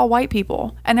Atlanta. It was all white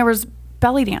people, and there was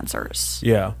belly dancers.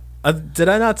 Yeah. Did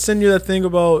I not send you that thing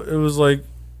about, it was like,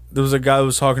 there was a guy who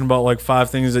was talking about like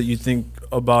 5 things that you think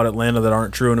about Atlanta that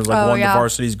aren't true, and it was like, the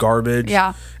varsity's garbage.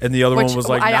 Yeah. And the other one was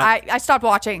like, I stopped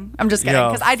watching. I'm just kidding,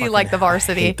 because I do like the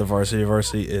varsity. I hate the varsity.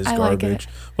 Varsity is I like garbage. it.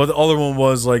 But the other one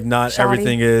was like, not Shoddy.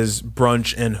 everything is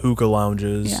brunch and hookah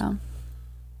lounges. Yeah.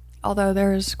 Although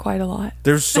there's quite a lot.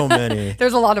 There's so many.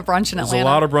 There's a lot of brunch in Atlanta. There's a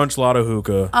lot of brunch, a lot of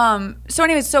hookah. So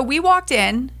anyways, so we walked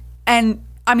in, and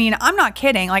I mean, I'm not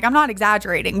kidding. Like, I'm not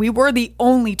exaggerating. We were the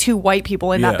only 2 white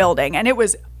people in that building, and it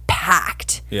was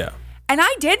packed. Yeah. And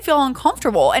I did feel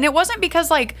uncomfortable. And it wasn't because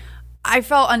like I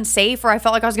felt unsafe or I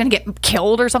felt like I was going to get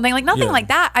killed or something, like nothing like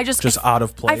that. I just out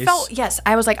of place. I felt,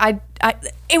 I was like,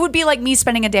 it would be like me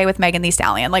spending a day with Megan Thee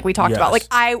Stallion. Like we talked about, like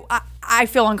I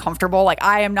feel uncomfortable. Like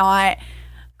I'm not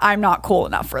cool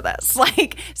enough for this.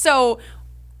 Like, so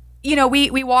you know,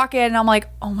 we walk in and I'm like,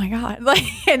 oh my God. Like,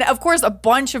 and of course a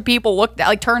bunch of people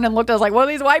turned and looked at us like, what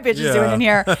are these white bitches doing in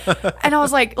here? And I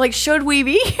was like, should we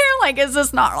be here? Like, is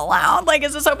this not allowed? Like,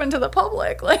 is this open to the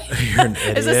public? Like,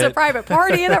 is this a private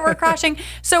party that we're crashing?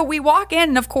 So we walk in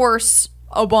and of course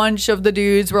a bunch of the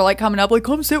dudes were like coming up, like,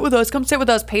 come sit with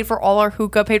us, paid for all our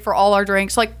hookah, paid for all our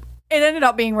drinks. Like, it ended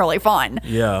up being really fun.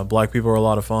 Yeah, black people are a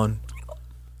lot of fun.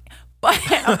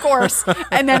 But of course,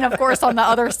 and then of course on the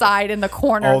other side in the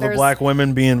corner, all the black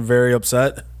women being very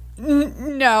upset.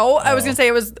 No, I was gonna say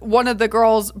it was one of the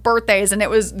girls' birthdays, and it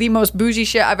was the most bougie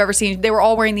shit I've ever seen. They were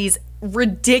all wearing these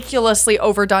ridiculously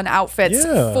overdone outfits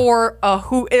for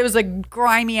it was a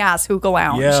grimy ass hookah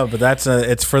lounge. Yeah, but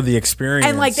it's for the experience.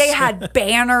 And like they had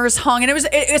banners hung, and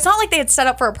it's not like they had set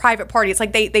up for a private party. It's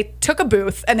like they took a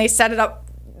booth and they set it up.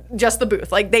 Just the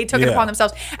booth, like they took it upon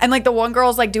themselves, and like the one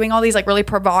girl's like doing all these like really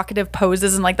provocative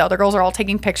poses, and like the other girls are all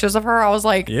taking pictures of her. I was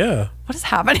like, yeah, what is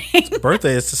happening?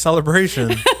 Birthday, it's a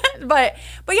celebration. but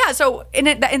yeah, so in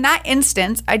that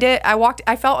instance,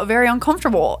 I felt very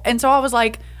uncomfortable, and so I was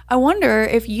like, I wonder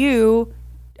if you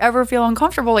ever feel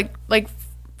uncomfortable, like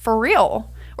for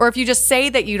real. Or if you just say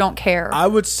that you don't care. I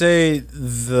would say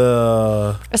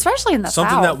especially in the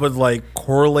something South. that would like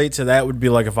correlate to that would be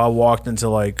like if I walked into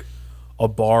like a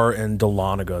bar in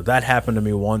Dahlonega. That happened to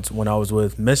me once when I was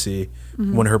with Missy,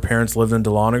 when her parents lived in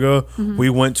Dahlonega. We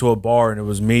went to a bar and it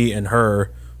was me and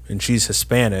her, and she's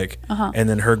Hispanic, and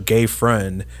then her gay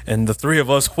friend, and the three of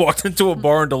us walked into a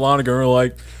bar in Dahlonega and we're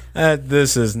like,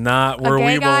 this is not where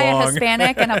we belong. A gay guy, a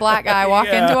Hispanic, and a black guy walk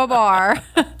into a bar.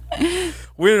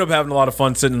 We ended up having a lot of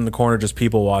fun sitting in the corner just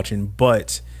people watching,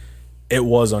 but it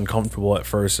was uncomfortable at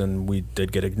first and we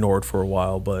did get ignored for a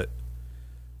while. But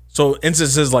so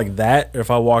instances like that,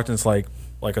 if I walked into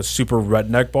like a super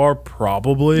redneck bar,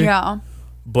 probably. Yeah.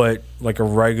 But like a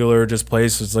regular just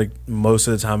place, it's like most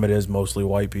of the time it is mostly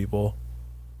white people.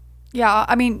 Yeah,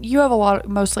 I mean, you have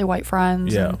mostly white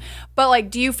friends. Yeah. But like,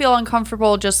 do you feel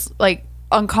uncomfortable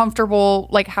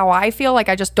like how I feel? Like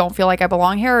I just don't feel like I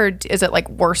belong here, or is it like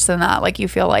worse than that? Like do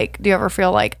you ever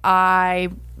feel like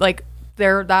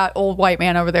that old white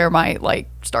man over there might like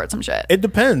start some shit? It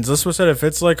depends. That's what I said. If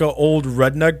it's like an old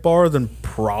redneck bar, then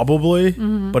probably.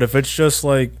 But if it's just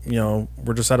like, you know,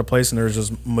 we're just at a place and there's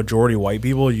just majority white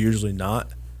people, usually not.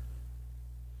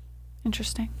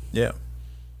 Interesting. Yeah.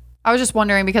 I was just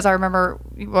wondering because I remember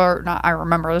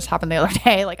this happened the other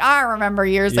day. Like I remember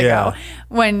years ago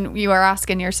when you were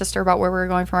asking your sister about where we were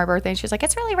going for my birthday, and she's like,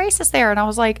 "It's really racist there," and I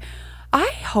was like, I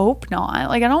hope not.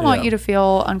 Like, I don't want you to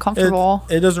feel uncomfortable.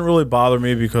 It doesn't really bother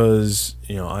me because,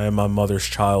 you know, I am my mother's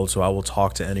child, so I will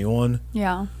talk to anyone.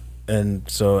 Yeah. And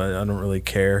so I don't really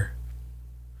care.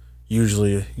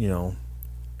 Usually, you know,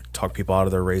 talk people out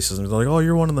of their racism. They're like, oh,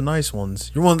 you're one of the nice ones.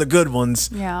 You're one of the good ones.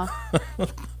 Yeah.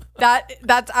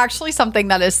 That's actually something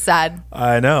that is said.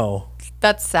 I know.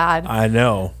 That's sad. I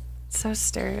know. So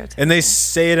stereotypical. And they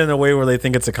say it in a way where they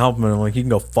think it's a compliment. I'm like, you can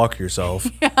go fuck yourself.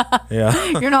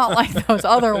 Yeah. You're not like those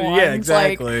other ones. Yeah,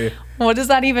 exactly. Like, what does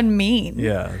that even mean?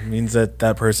 Yeah, it means that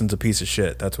person's a piece of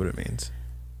shit. That's what it means.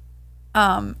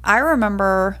 I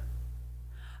remember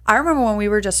when we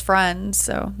were just friends.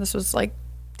 So this was like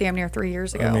damn near 3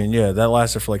 years ago. I mean, yeah, that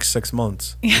lasted for like 6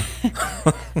 months.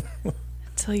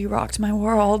 Until you rocked my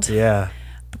world. Yeah.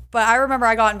 But I remember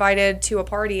I got invited to a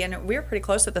party, and we were pretty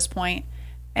close at this point.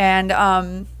 And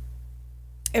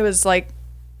it was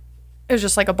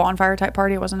just like a bonfire type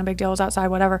party. It wasn't a big deal. It was outside,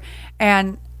 whatever.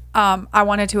 And I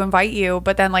wanted to invite you,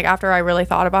 but then like after I really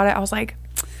thought about it, I was like,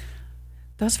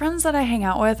 those friends that I hang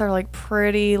out with are like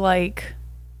pretty like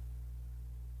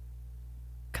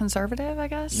conservative, I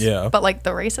guess. Yeah. But like the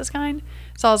racist kind.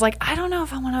 So I was like, I don't know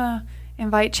if I want to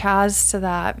invite Chaz to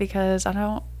that because I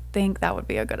don't think that would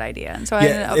be a good idea. And so I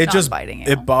ended up not inviting you.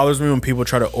 It bothers me when people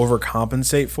try to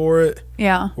overcompensate for it.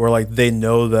 Yeah. Where like they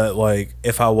know that like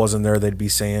if I wasn't there, they'd be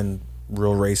saying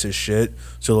real racist shit.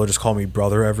 So they'll just call me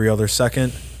brother every other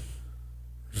second.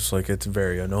 Just like it's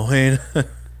very annoying.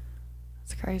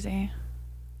 It's crazy.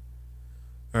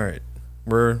 All right.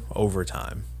 We're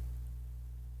overtime.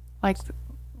 Like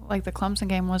the Clemson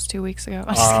game was 2 weeks ago.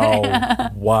 Oh,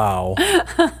 wow.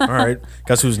 All right.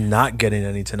 Guess who's not getting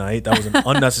any tonight? That was an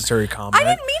unnecessary comment. I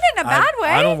didn't mean it in a bad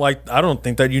way. I don't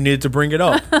think that you needed to bring it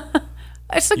up.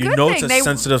 It's a good thing. It's a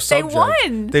sensitive subject. They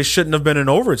won. They shouldn't have been in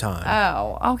overtime.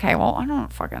 Oh, okay. Well, I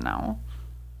don't fucking know.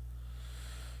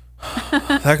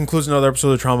 That concludes another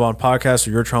episode of the Trauma Bond Podcast,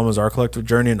 where your trauma is our collective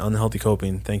journey in unhealthy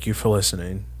coping. Thank you for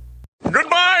listening.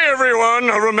 Goodbye, everyone.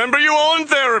 I'll remember you all in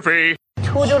therapy.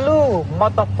 Toodaloo,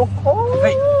 motherfucker.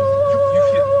 Hey,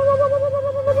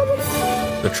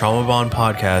 The Trauma Bond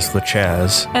Podcast with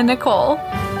Chaz and Nicole.